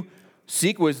 If you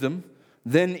seek wisdom,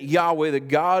 then Yahweh, the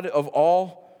God of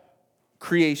all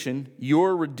creation,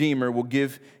 your Redeemer, will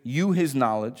give you his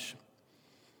knowledge.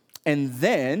 And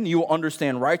then you will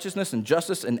understand righteousness and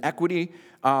justice and equity.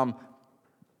 How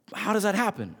does that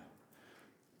happen?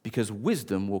 Because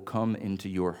wisdom will come into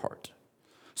your heart.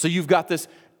 So you've got this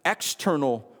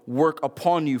external work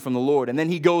upon you from the Lord, and then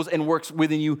he goes and works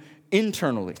within you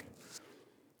internally.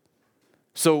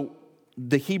 So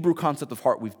the Hebrew concept of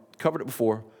heart, we've covered it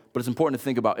before, but it's important to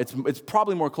think about. It's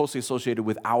probably more closely associated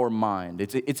with our mind.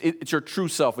 It's your true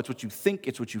self. It's what you think.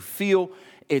 It's what you feel.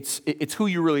 It's who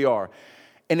you really are.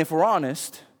 And if we're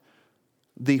honest,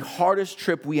 the hardest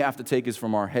trip we have to take is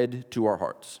from our head to our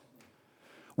hearts.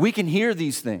 We can hear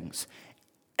these things.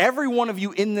 Every one of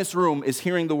you in this room is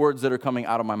hearing the words that are coming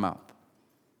out of my mouth.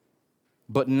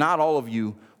 But not all of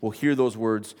you will hear those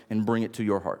words and bring it to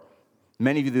your heart.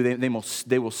 Many of you,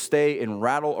 they will stay and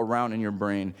rattle around in your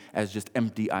brain as just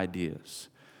empty ideas.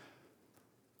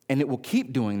 And it will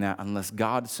keep doing that unless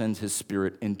God sends his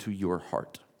Spirit into your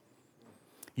heart.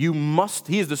 He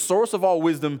is the source of all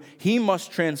wisdom. He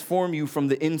must transform you from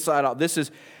the inside out. This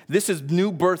is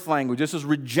new birth language. This is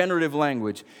regenerative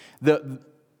language.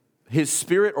 His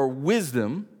Spirit or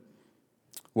wisdom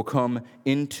will come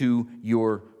into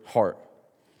your heart.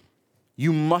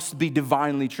 You must be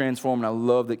divinely transformed. And I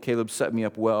love that Caleb set me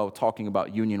up well talking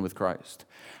about union with Christ.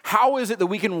 How is it that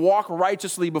we can walk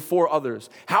righteously before others?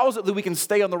 How is it that we can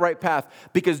stay on the right path?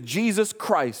 Because Jesus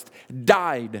Christ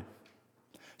died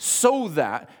so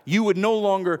that you would no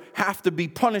longer have to be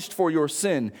punished for your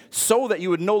sin, so that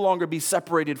you would no longer be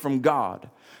separated from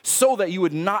God, so that you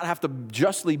would not have to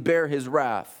justly bear his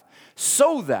wrath,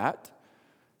 so that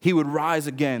he would rise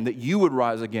again, that you would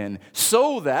rise again,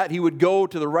 so that he would go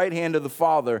to the right hand of the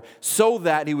Father, so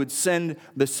that he would send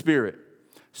the Spirit,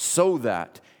 so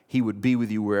that he would be with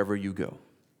you wherever you go,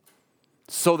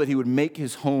 so that he would make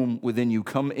his home within you,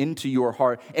 come into your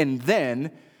heart, and then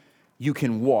you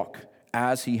can walk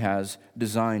as he has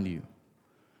designed you.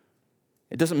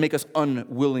 It doesn't make us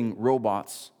unwilling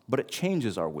robots, but it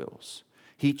changes our wills.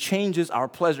 He changes our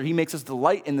pleasure. He makes us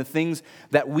delight in the things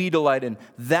that we delight in.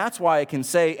 That's why I can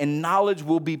say, and knowledge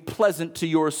will be pleasant to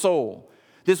your soul.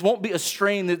 This won't be a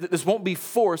strain. This won't be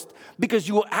forced, because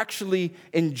you will actually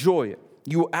enjoy it.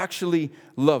 You will actually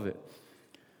love it.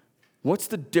 What's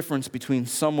the difference between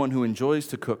someone who enjoys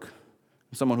to cook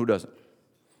and someone who doesn't?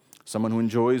 Someone who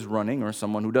enjoys running or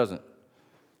someone who doesn't?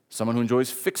 Someone who enjoys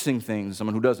fixing things,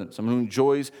 someone who doesn't. Someone who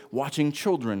enjoys watching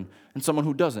children and someone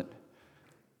who doesn't.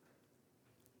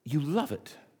 You love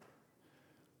it.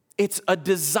 It's a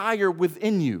desire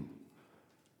within you.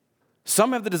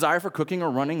 Some have the desire for cooking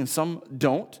or running and some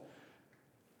don't.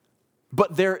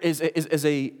 But there is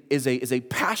a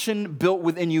passion built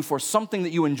within you for something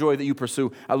that you enjoy, that you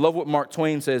pursue. I love what Mark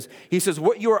Twain says. He says,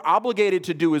 what you are obligated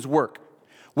to do is work.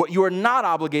 What you are not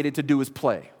obligated to do is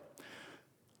play.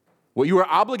 What you are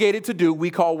obligated to do, we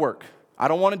call work. I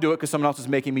don't want to do it because someone else is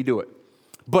making me do it.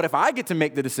 But if I get to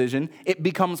make the decision, it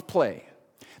becomes play.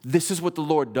 This is what the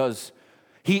Lord does.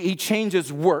 He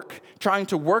changes work, trying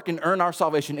to work and earn our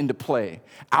salvation, into play.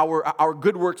 Our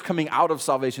good works coming out of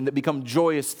salvation that become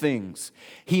joyous things.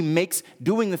 He makes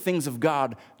doing the things of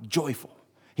God joyful.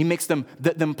 He makes them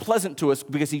pleasant to us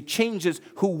because he changes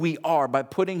who we are by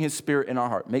putting his Spirit in our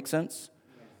heart. Make sense?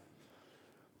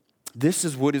 This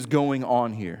is what is going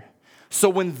on here. So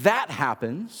when that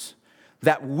happens,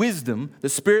 that wisdom, the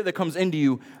Spirit that comes into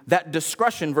you, that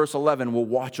discretion, verse 11, will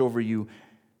watch over you,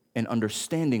 and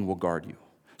understanding will guard you.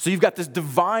 So you've got this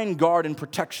divine guard and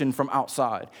protection from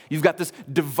outside. You've got this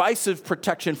divisive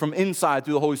protection from inside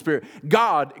through the Holy Spirit.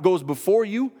 God goes before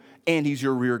you, and he's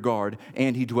your rear guard,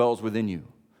 and he dwells within you.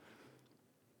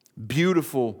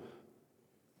 Beautiful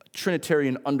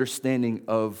Trinitarian understanding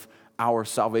of our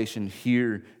salvation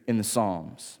here in the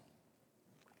Psalms.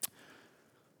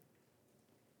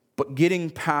 But getting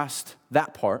past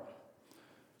that part,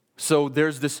 so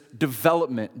there's this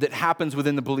development that happens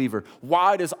within the believer.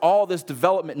 Why does all this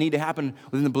development need to happen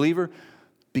within the believer?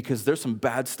 Because there's some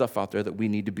bad stuff out there that we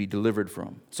need to be delivered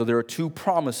from. So there are two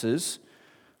promises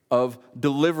of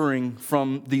delivering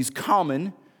from these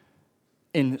common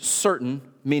and certain,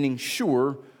 meaning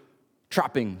sure,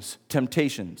 trappings,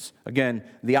 temptations. Again,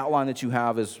 the outline that you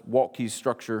have is Walt Key's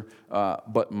structure,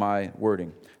 but my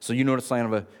wording. So you notice kind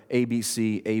of a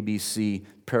ABC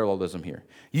parallelism here.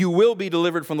 You will be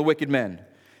delivered from the wicked men.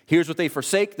 Here's what they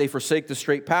forsake. They forsake the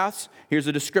straight paths. Here's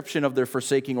a description of their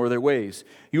forsaking or their ways.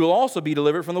 You will also be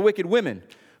delivered from the wicked women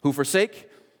who forsake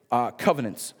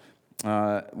covenants.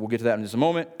 We'll get to that in just a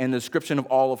moment. And the description of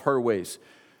all of her ways.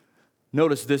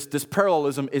 Notice this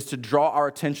parallelism is to draw our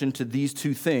attention to these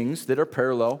two things that are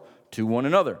parallel to one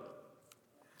another.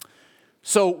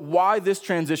 So why this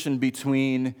transition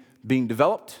between being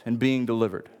developed and being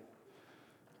delivered?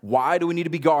 Why do we need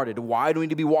to be guarded? Why do we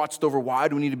need to be watched over? Why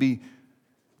do we need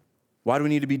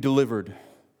to be delivered?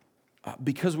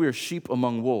 Because we are sheep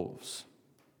among wolves.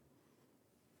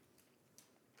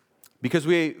 Because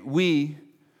we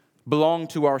belong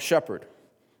to our shepherd.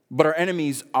 But our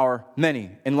enemies are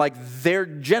many. And like their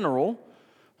general,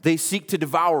 they seek to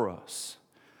devour us.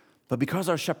 But because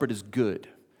our shepherd is good,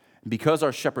 and because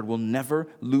our shepherd will never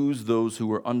lose those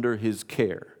who are under his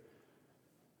care,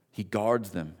 he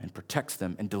guards them and protects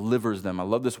them and delivers them. I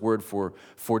love this word for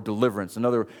deliverance.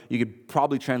 Another, you could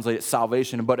probably translate it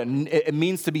salvation, but it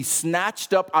means to be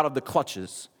snatched up out of the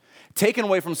clutches, taken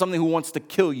away from something who wants to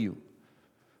kill you.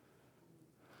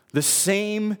 The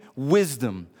same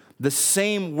wisdom, the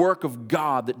same work of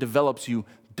God that develops you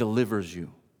delivers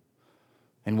you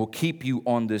and will keep you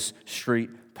on this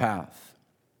straight path.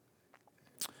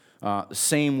 The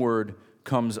same word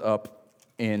comes up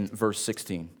in verse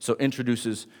 16. So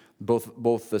introduces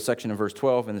both the section in verse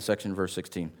 12 and the section in verse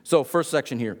 16. So first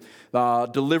section here,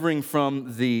 delivering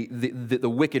from the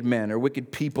wicked men or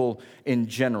wicked people in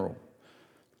general.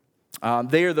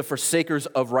 They are the forsakers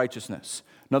of righteousness.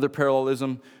 Another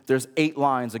parallelism, there's 8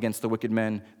 lines against the wicked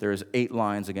men. There is 8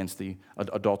 lines against the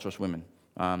adulterous women.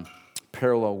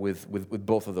 Parallel with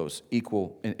both of those,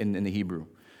 equal in the Hebrew.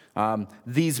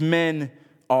 These men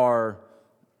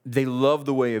they love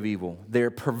the way of evil.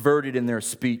 They're perverted in their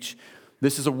speech.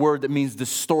 This is a word that means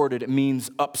distorted. It means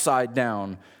upside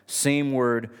down. Same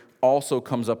word also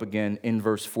comes up again in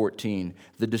verse 14.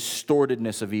 The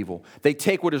distortedness of evil. They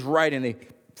take what is right and they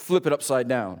flip it upside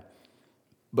down.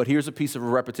 But here's a piece of a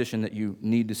repetition that you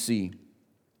need to see.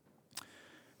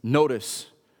 Notice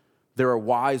there are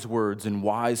wise words and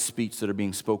wise speech that are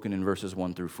being spoken in verses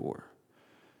 1 through 4.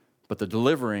 But the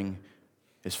delivering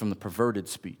is from the perverted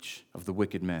speech of the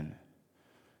wicked men.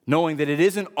 Knowing that it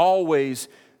isn't always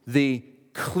the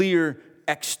clear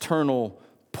external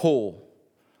pull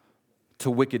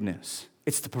to wickedness.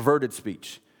 It's the perverted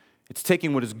speech. It's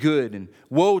taking what is good, and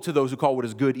woe to those who call what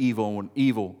is good evil and what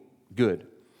evil good.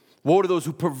 Woe to those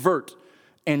who pervert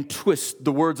and twist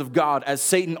the words of God as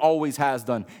Satan always has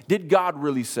done. Did God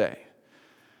really say?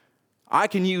 I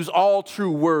can use all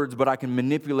true words, but I can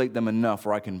manipulate them enough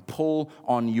where I can pull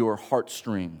on your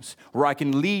heartstrings, where I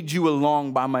can lead you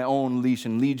along by my own leash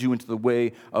and lead you into the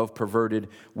way of perverted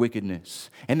wickedness.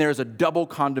 And there's a double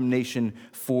condemnation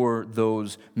for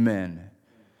those men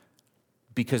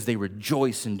because they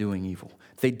rejoice in doing evil.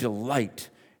 They delight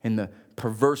in the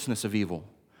perverseness of evil.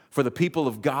 For the people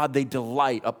of God, they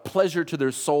delight. A pleasure to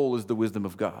their soul is the wisdom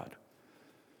of God.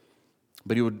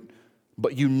 But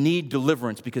you need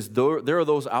deliverance because there are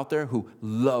those out there who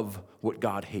love what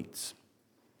God hates.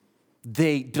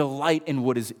 They delight in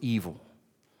what is evil.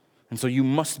 And so you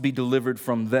must be delivered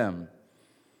from them.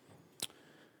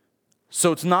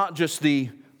 So it's not just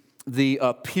the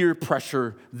peer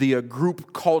pressure, the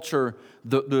group culture,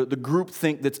 the group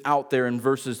think that's out there in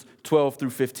verses 12 through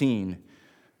 15.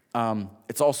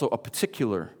 It's also a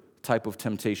particular type of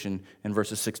temptation in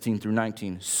verses 16 through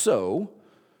 19. So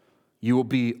you will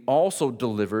be also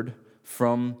delivered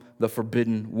from the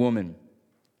forbidden woman.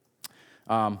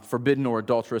 Forbidden or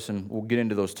adulterous, and we'll get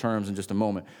into those terms in just a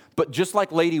moment. But just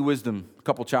like Lady Wisdom a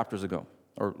couple chapters ago,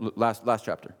 or last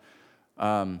chapter,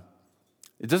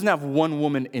 it doesn't have one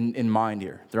woman in mind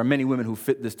here. There are many women who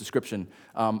fit this description,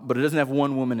 but it doesn't have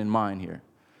one woman in mind here.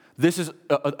 This is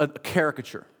a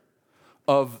caricature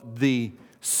of the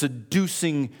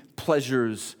seducing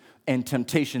pleasures and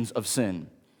temptations of sin.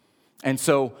 And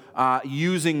so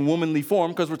using womanly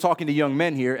form, because we're talking to young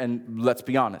men here, and let's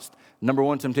be honest, number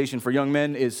one temptation for young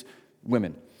men is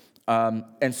women.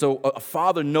 And so a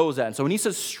father knows that. And so when he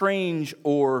says strange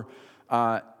or,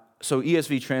 so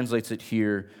ESV translates it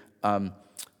here,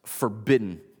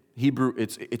 forbidden. Hebrew,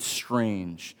 it's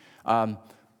strange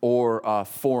or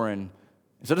foreign.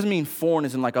 So it doesn't mean foreign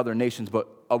as in like other nations, but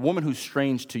a woman who's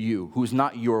strange to you, who's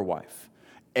not your wife.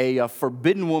 A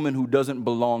forbidden woman who doesn't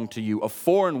belong to you. A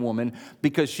foreign woman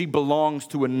because she belongs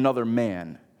to another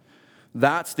man.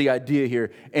 That's the idea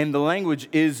here. And the language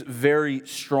is very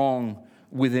strong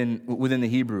within the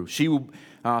Hebrew. So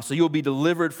you'll be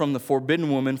delivered from the forbidden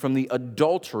woman, from the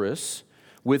adulteress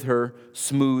with her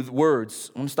smooth words.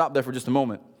 I'm going to stop there for just a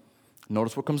moment.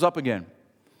 Notice what comes up again.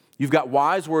 You've got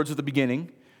wise words at the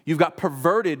beginning. You've got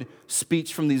perverted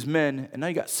speech from these men. And now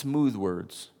you got smooth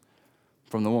words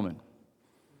from the woman.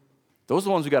 Those are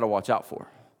the ones we got to watch out for.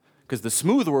 Because the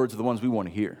smooth words are the ones we want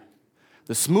to hear.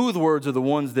 The smooth words are the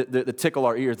ones that tickle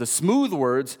our ears. The smooth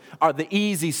words are the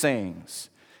easy sayings.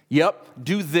 Yep,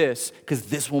 do this because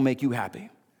this will make you happy.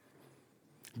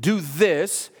 Do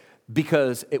this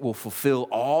because it will fulfill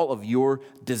all of your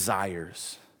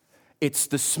desires. It's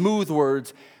the smooth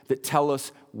words that tell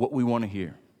us what we want to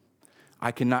hear.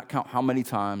 I cannot count how many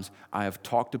times I have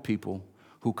talked to people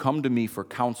who come to me for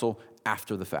counsel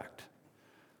after the fact.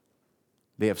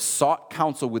 They have sought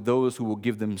counsel with those who will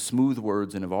give them smooth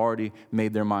words and have already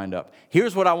made their mind up.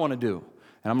 Here's what I want to do.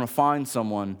 And I'm going to find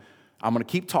someone. I'm going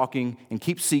to keep talking and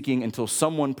keep seeking until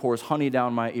someone pours honey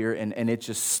down my ear and it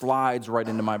just slides right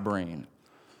into my brain.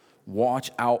 Watch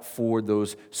out for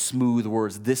those smooth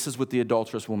words. This is what the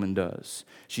adulterous woman does.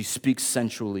 She speaks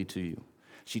sensually to you.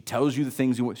 She tells you the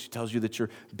things you want. She tells you that you're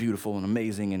beautiful and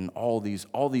amazing and all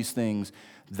these things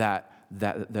that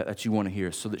you want to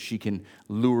hear so that she can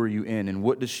lure you in. And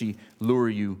what does she lure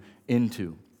you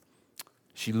into?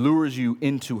 She lures you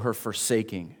into her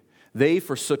forsaking. They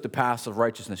forsook the paths of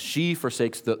righteousness. She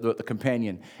forsakes the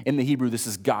companion. In the Hebrew, this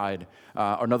is guide,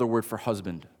 or another word for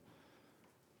husband.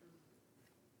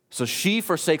 So she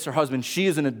forsakes her husband. She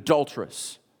is an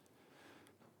adulteress.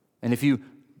 And if you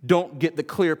don't get the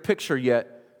clear picture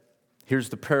yet, here's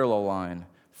the parallel line.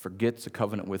 Forgets the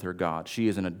covenant with her God. She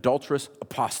is an adulterous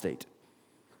apostate.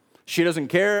 She doesn't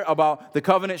care about the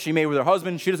covenant she made with her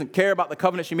husband. She doesn't care about the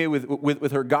covenant she made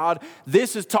with her God.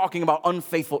 This is talking about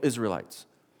unfaithful Israelites.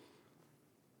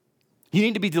 You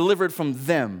need to be delivered from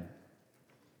them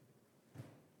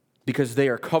because they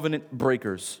are covenant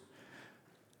breakers.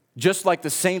 Just like the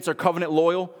saints are covenant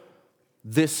loyal,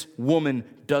 this woman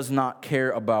does not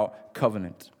care about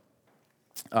covenant.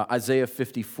 Isaiah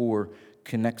 54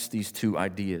 connects these two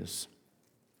ideas.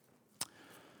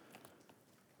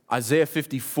 Isaiah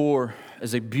 54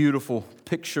 is a beautiful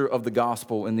picture of the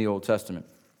gospel in the Old Testament.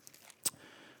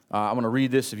 I'm going to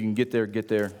read this. If you can get there, get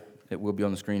there. It will be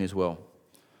on the screen as well.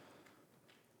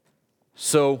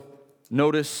 So,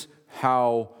 notice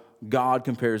how God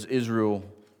compares Israel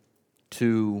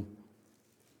to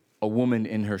a woman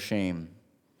in her shame.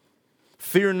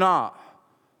 Fear not,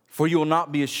 for you will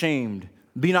not be ashamed.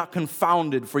 Be not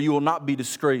confounded, for you will not be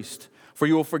disgraced. For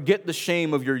you will forget the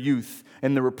shame of your youth,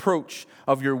 and the reproach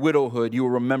of your widowhood you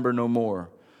will remember no more.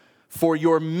 For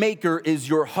your Maker is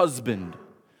your husband.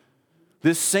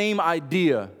 This same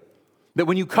idea that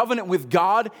when you covenant with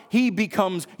God, He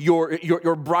becomes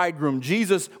your bridegroom.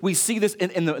 Jesus, we see this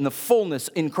in the fullness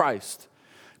in Christ.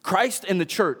 Christ in the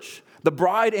church, the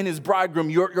bride and His bridegroom,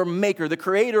 your Maker, the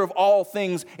Creator of all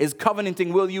things, is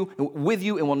covenanting with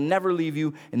you and will never leave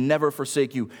you and never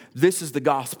forsake you. This is the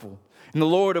gospel. And the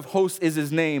Lord of hosts is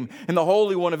His name, and the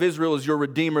Holy One of Israel is your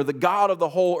Redeemer. The God of the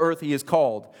whole earth He is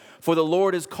called. For the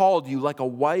Lord has called you like a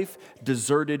wife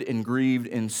deserted and grieved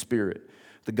in spirit.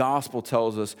 The gospel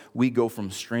tells us we go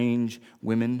from strange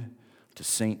women to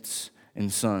saints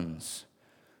and sons.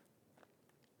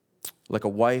 Like a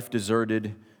wife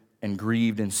deserted and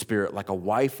grieved in spirit, like a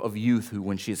wife of youth who,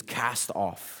 when she is cast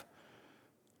off,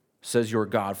 says your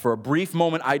God, for a brief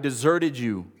moment I deserted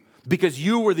you because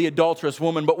you were the adulterous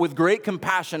woman, but with great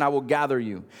compassion I will gather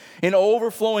you. In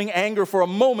overflowing anger for a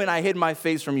moment I hid my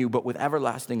face from you, but with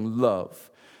everlasting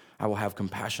love I will have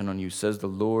compassion on you, says the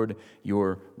Lord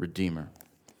your Redeemer.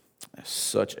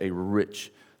 Such a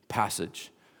rich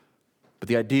passage. But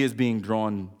the idea is being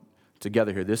drawn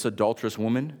together here. This adulterous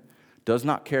woman does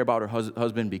not care about her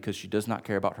husband because she does not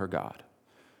care about her God.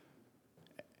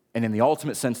 And in the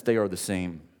ultimate sense, they are the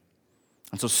same.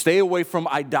 And so stay away from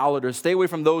idolaters. Stay away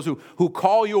from those who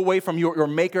call you away from your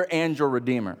Maker and your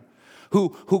Redeemer.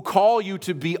 Who call you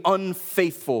to be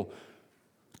unfaithful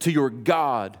to your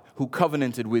God who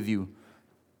covenanted with you.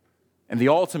 And the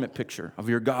ultimate picture of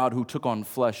your God who took on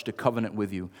flesh to covenant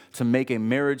with you, to make a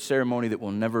marriage ceremony that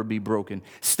will never be broken.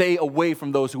 Stay away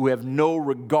from those who have no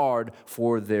regard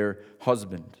for their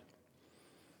husband.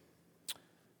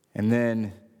 And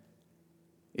then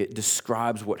it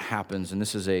describes what happens, and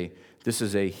this is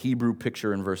a Hebrew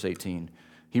picture in verse 18.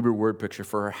 Hebrew word picture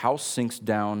for her house sinks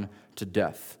down to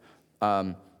death.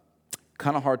 Kind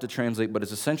of hard to translate, but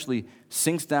it's essentially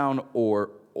sinks down or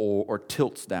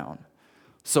tilts down.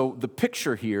 So the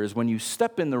picture here is when you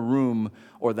step in the room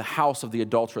or the house of the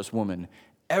adulterous woman,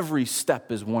 every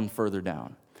step is one further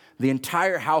down. The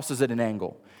entire house is at an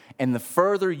angle. And the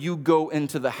further you go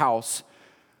into the house,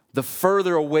 the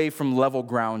further away from level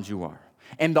ground you are.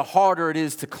 And the harder it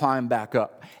is to climb back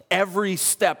up. Every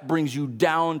step brings you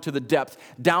down to the depth,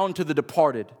 down to the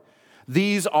departed.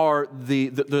 These are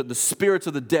the spirits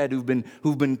of the dead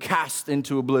who've been cast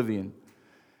into oblivion.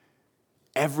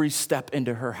 Every step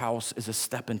into her house is a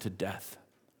step into death.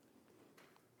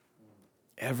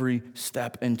 Every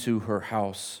step into her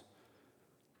house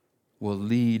will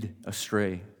lead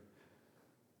astray.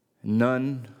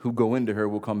 None who go into her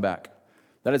will come back.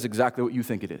 That is exactly what you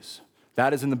think it is.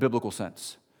 That is in the biblical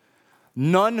sense.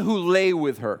 None who lay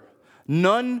with her,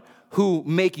 none who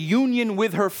make union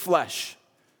with her flesh.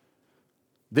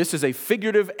 This is a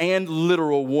figurative and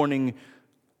literal warning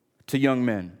to young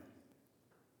men.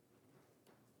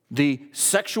 The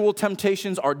sexual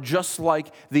temptations are just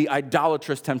like the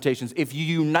idolatrous temptations. If you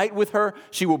unite with her,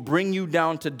 she will bring you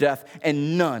down to death,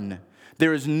 and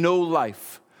there is no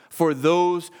life for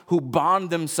those who bond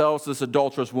themselves to this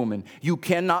adulterous woman. You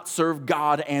cannot serve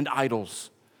God and idols.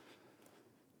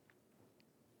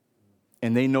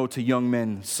 And they know to young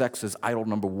men, sex is idol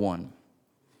number one.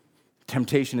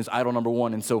 Temptation is idol number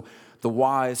one. And so the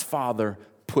wise father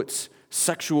puts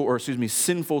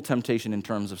sinful temptation in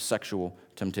terms of sexual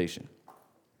temptation.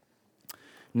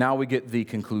 Now we get the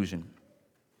conclusion.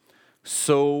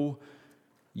 So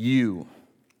you.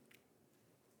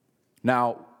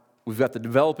 Now, we've got the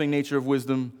developing nature of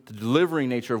wisdom, the delivering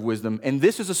nature of wisdom, and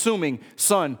this is assuming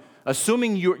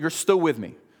you're still with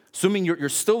me, assuming you're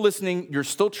still listening, you're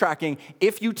still tracking.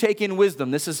 If you take in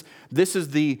wisdom, this is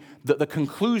the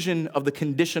conclusion of the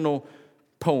conditional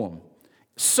poem.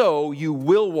 So you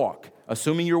will walk,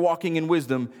 assuming you're walking in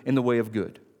wisdom, in the way of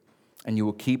good, and you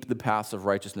will keep the paths of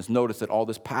righteousness. Notice that all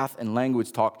this path and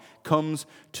language talk comes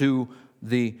to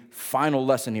the final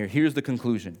lesson here. Here's the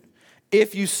conclusion.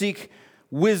 If you seek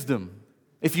wisdom,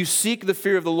 if you seek the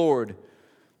fear of the Lord,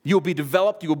 you'll be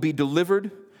developed, you will be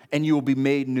delivered, and you will be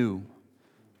made new.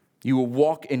 You will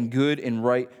walk in good and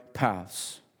right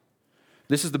paths.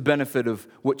 This is the benefit of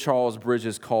what Charles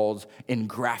Bridges calls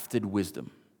engrafted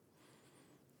wisdom.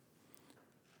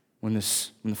 When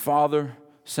the Father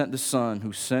sent the Son,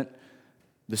 who sent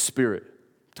the Spirit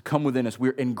to come within us,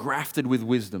 we're engrafted with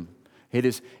wisdom. It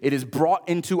is brought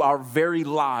into our very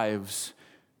lives.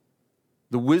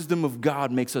 The wisdom of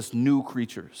God makes us new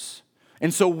creatures.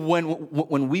 And so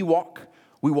when we walk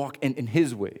in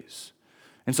His ways.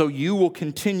 And so you will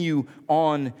continue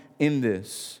on in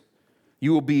this.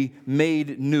 You will be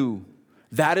made new.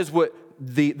 That is what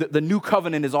the new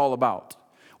covenant is all about.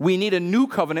 We need a new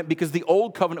covenant because the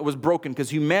old covenant was broken,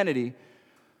 because humanity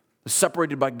was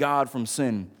separated by God from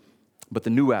sin. But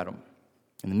the new Adam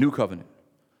and the new covenant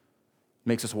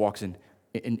makes us walk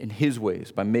in His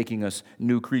ways by making us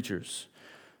new creatures.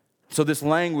 So this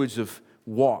language of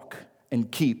walk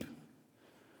and keep.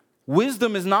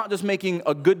 Wisdom is not just making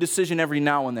a good decision every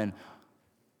now and then.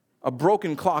 A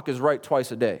broken clock is right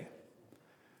twice a day.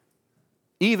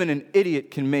 Even an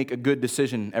idiot can make a good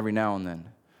decision every now and then.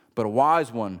 But a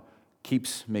wise one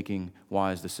keeps making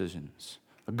wise decisions.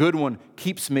 A good one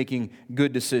keeps making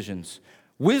good decisions.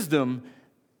 Wisdom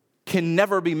can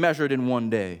never be measured in one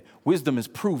day. Wisdom is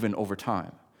proven over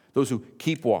time. Those who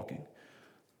keep walking.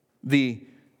 The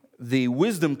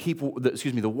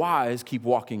wise keep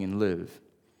walking and live.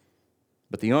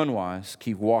 But the unwise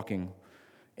keep walking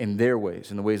in their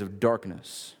ways, in the ways of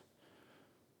darkness,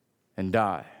 and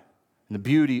die. And the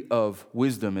beauty of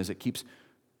wisdom is it keeps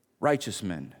righteous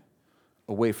men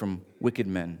away from wicked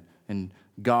men, and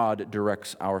God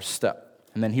directs our step.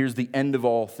 And then here's the end of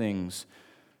all things,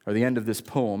 or the end of this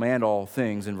poem, and all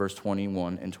things, in verse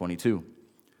 21 and 22.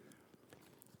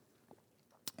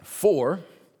 For,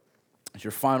 is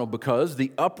your final because,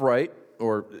 the upright,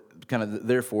 or kind of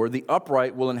therefore, the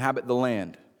upright will inhabit the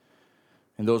land,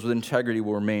 and those with integrity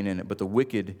will remain in it, but the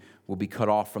wicked will be cut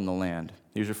off from the land.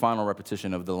 Here's your final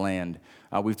repetition of the land.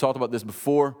 We've talked about this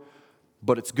before,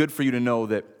 but it's good for you to know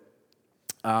that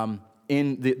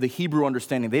in the Hebrew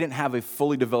understanding, they didn't have a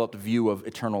fully developed view of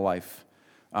eternal life.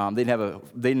 They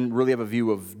didn't really have a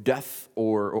view of death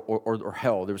or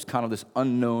hell. There was kind of this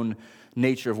unknown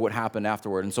nature of what happened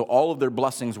afterward. And so all of their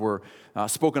blessings were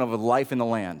spoken of life in the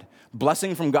land.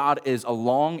 Blessing from God is a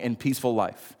long and peaceful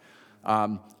life.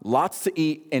 Lots to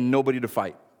eat and nobody to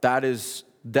fight. That is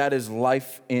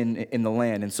life in the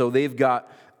land. And so they've got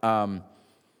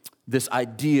this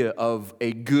idea of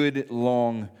a good,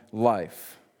 long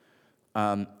life.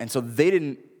 And so they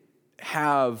didn't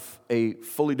have a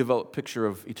fully developed picture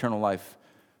of eternal life,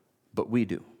 but we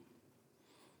do.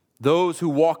 Those who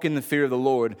walk in the fear of the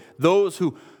Lord, those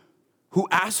who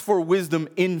ask for wisdom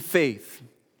in faith,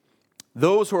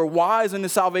 those who are wise unto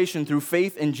salvation through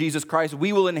faith in Jesus Christ,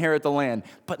 we will inherit the land,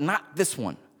 but not this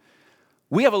one.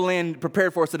 We have a land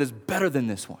prepared for us that is better than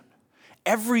this one.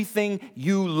 Everything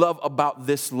you love about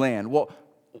this land. Well,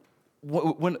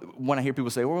 when I hear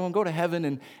people say, well, we're going to go to heaven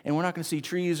and we're not going to see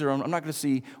trees, or I'm not going to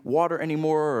see water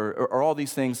anymore, or all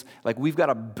these things, like we've got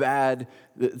a bad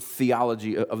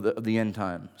theology of the end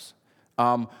times.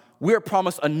 We are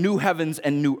promised a new heavens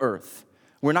and new earth.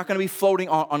 We're not going to be floating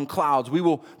on clouds. We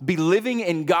will be living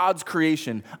in God's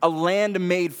creation, a land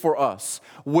made for us,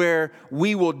 where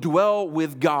we will dwell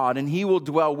with God, and He will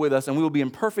dwell with us, and we will be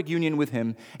in perfect union with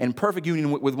Him, and perfect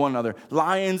union with one another.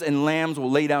 Lions and lambs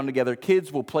will lay down together.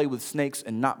 Kids will play with snakes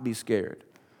and not be scared,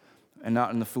 and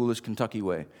not in the foolish Kentucky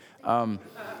way.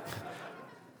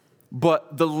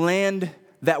 But the land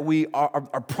that we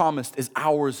are promised is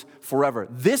ours forever.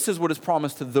 This is what is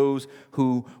promised to those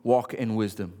who walk in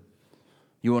wisdom.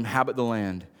 You will inhabit the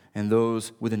land, and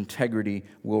those with integrity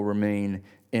will remain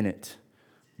in it.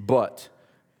 But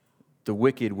the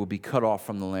wicked will be cut off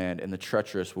from the land, and the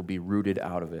treacherous will be rooted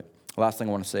out of it. The last thing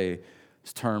I want to say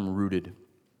is term rooted.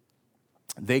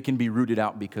 They can be rooted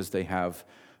out because they have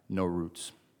no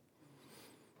roots.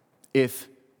 If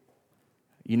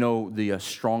you know the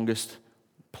strongest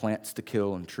plants to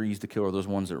kill and trees to kill are those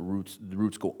ones that the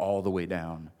roots go all the way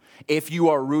down. If you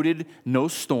are rooted, no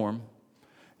storm,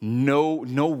 no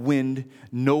wind,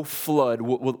 no flood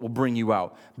will bring you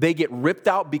out. They get ripped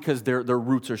out because their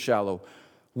roots are shallow.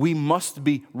 We must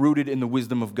be rooted in the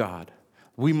wisdom of God.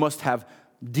 We must have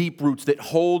deep roots that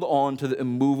hold on to the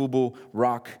immovable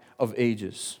rock of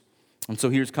ages. And so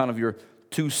here's kind of your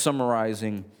two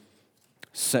summarizing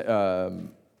sentences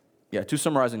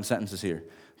here.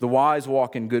 The wise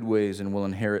walk in good ways and will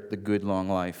inherit the good long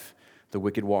life. The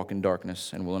wicked walk in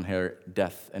darkness and will inherit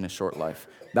death and a short life.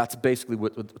 That's basically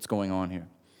what's going on here.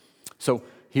 So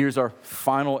here's our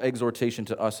final exhortation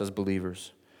to us as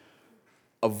believers.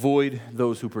 Avoid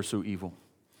those who pursue evil.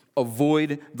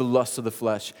 Avoid the lusts of the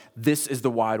flesh. This is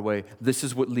the wide way. This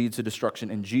is what leads to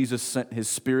destruction. And Jesus sent His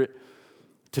Spirit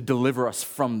to deliver us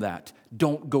from that.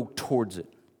 Don't go towards it.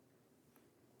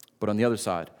 But on the other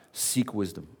side, seek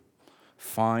wisdom.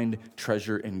 Find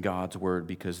treasure in God's word,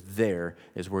 because there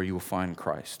is where you will find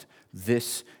Christ.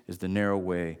 This is the narrow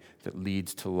way that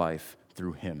leads to life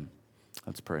through Him.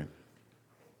 Let's pray.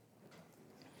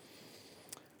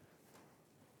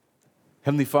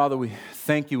 Heavenly Father, we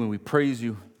thank You and we praise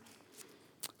You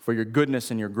for Your goodness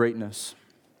and Your greatness.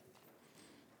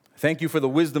 Thank You for the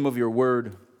wisdom of Your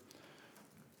word.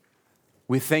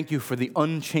 We thank You for the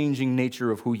unchanging nature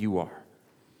of who You are.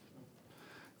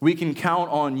 We can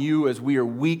count on You as we are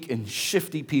weak and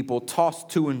shifty people, tossed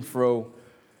to and fro.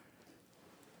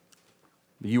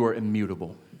 But You are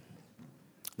immutable.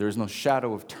 There is no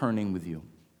shadow of turning with You.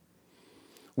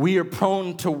 We are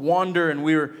prone to wander, and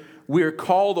we are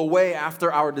called away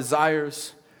after our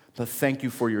desires. But thank You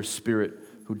for Your Spirit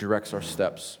who directs our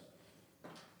steps,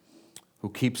 who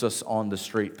keeps us on the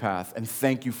straight path. And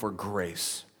thank You for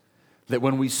grace, that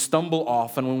when we stumble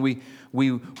off and when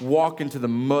we walk into the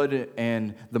mud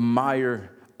and the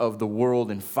mire of the world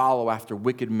and follow after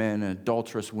wicked men and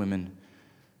adulterous women,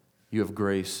 You have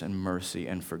grace and mercy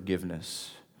and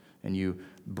forgiveness, and You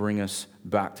bring us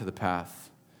back to the path.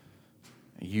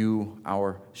 You,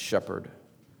 our shepherd,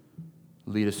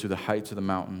 lead us through the heights of the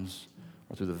mountains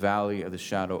or through the valley of the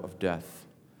shadow of death,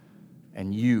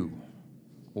 and You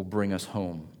will bring us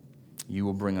home. You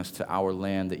will bring us to our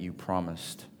land that You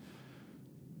promised.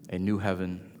 A new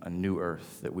heaven, a new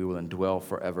earth, that we will indwell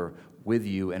forever with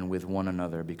You and with one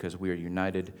another, because we are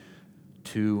united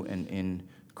to and in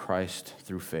Christ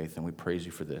through faith. And we praise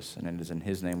You for this. And it is in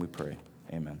His name we pray.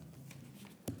 Amen.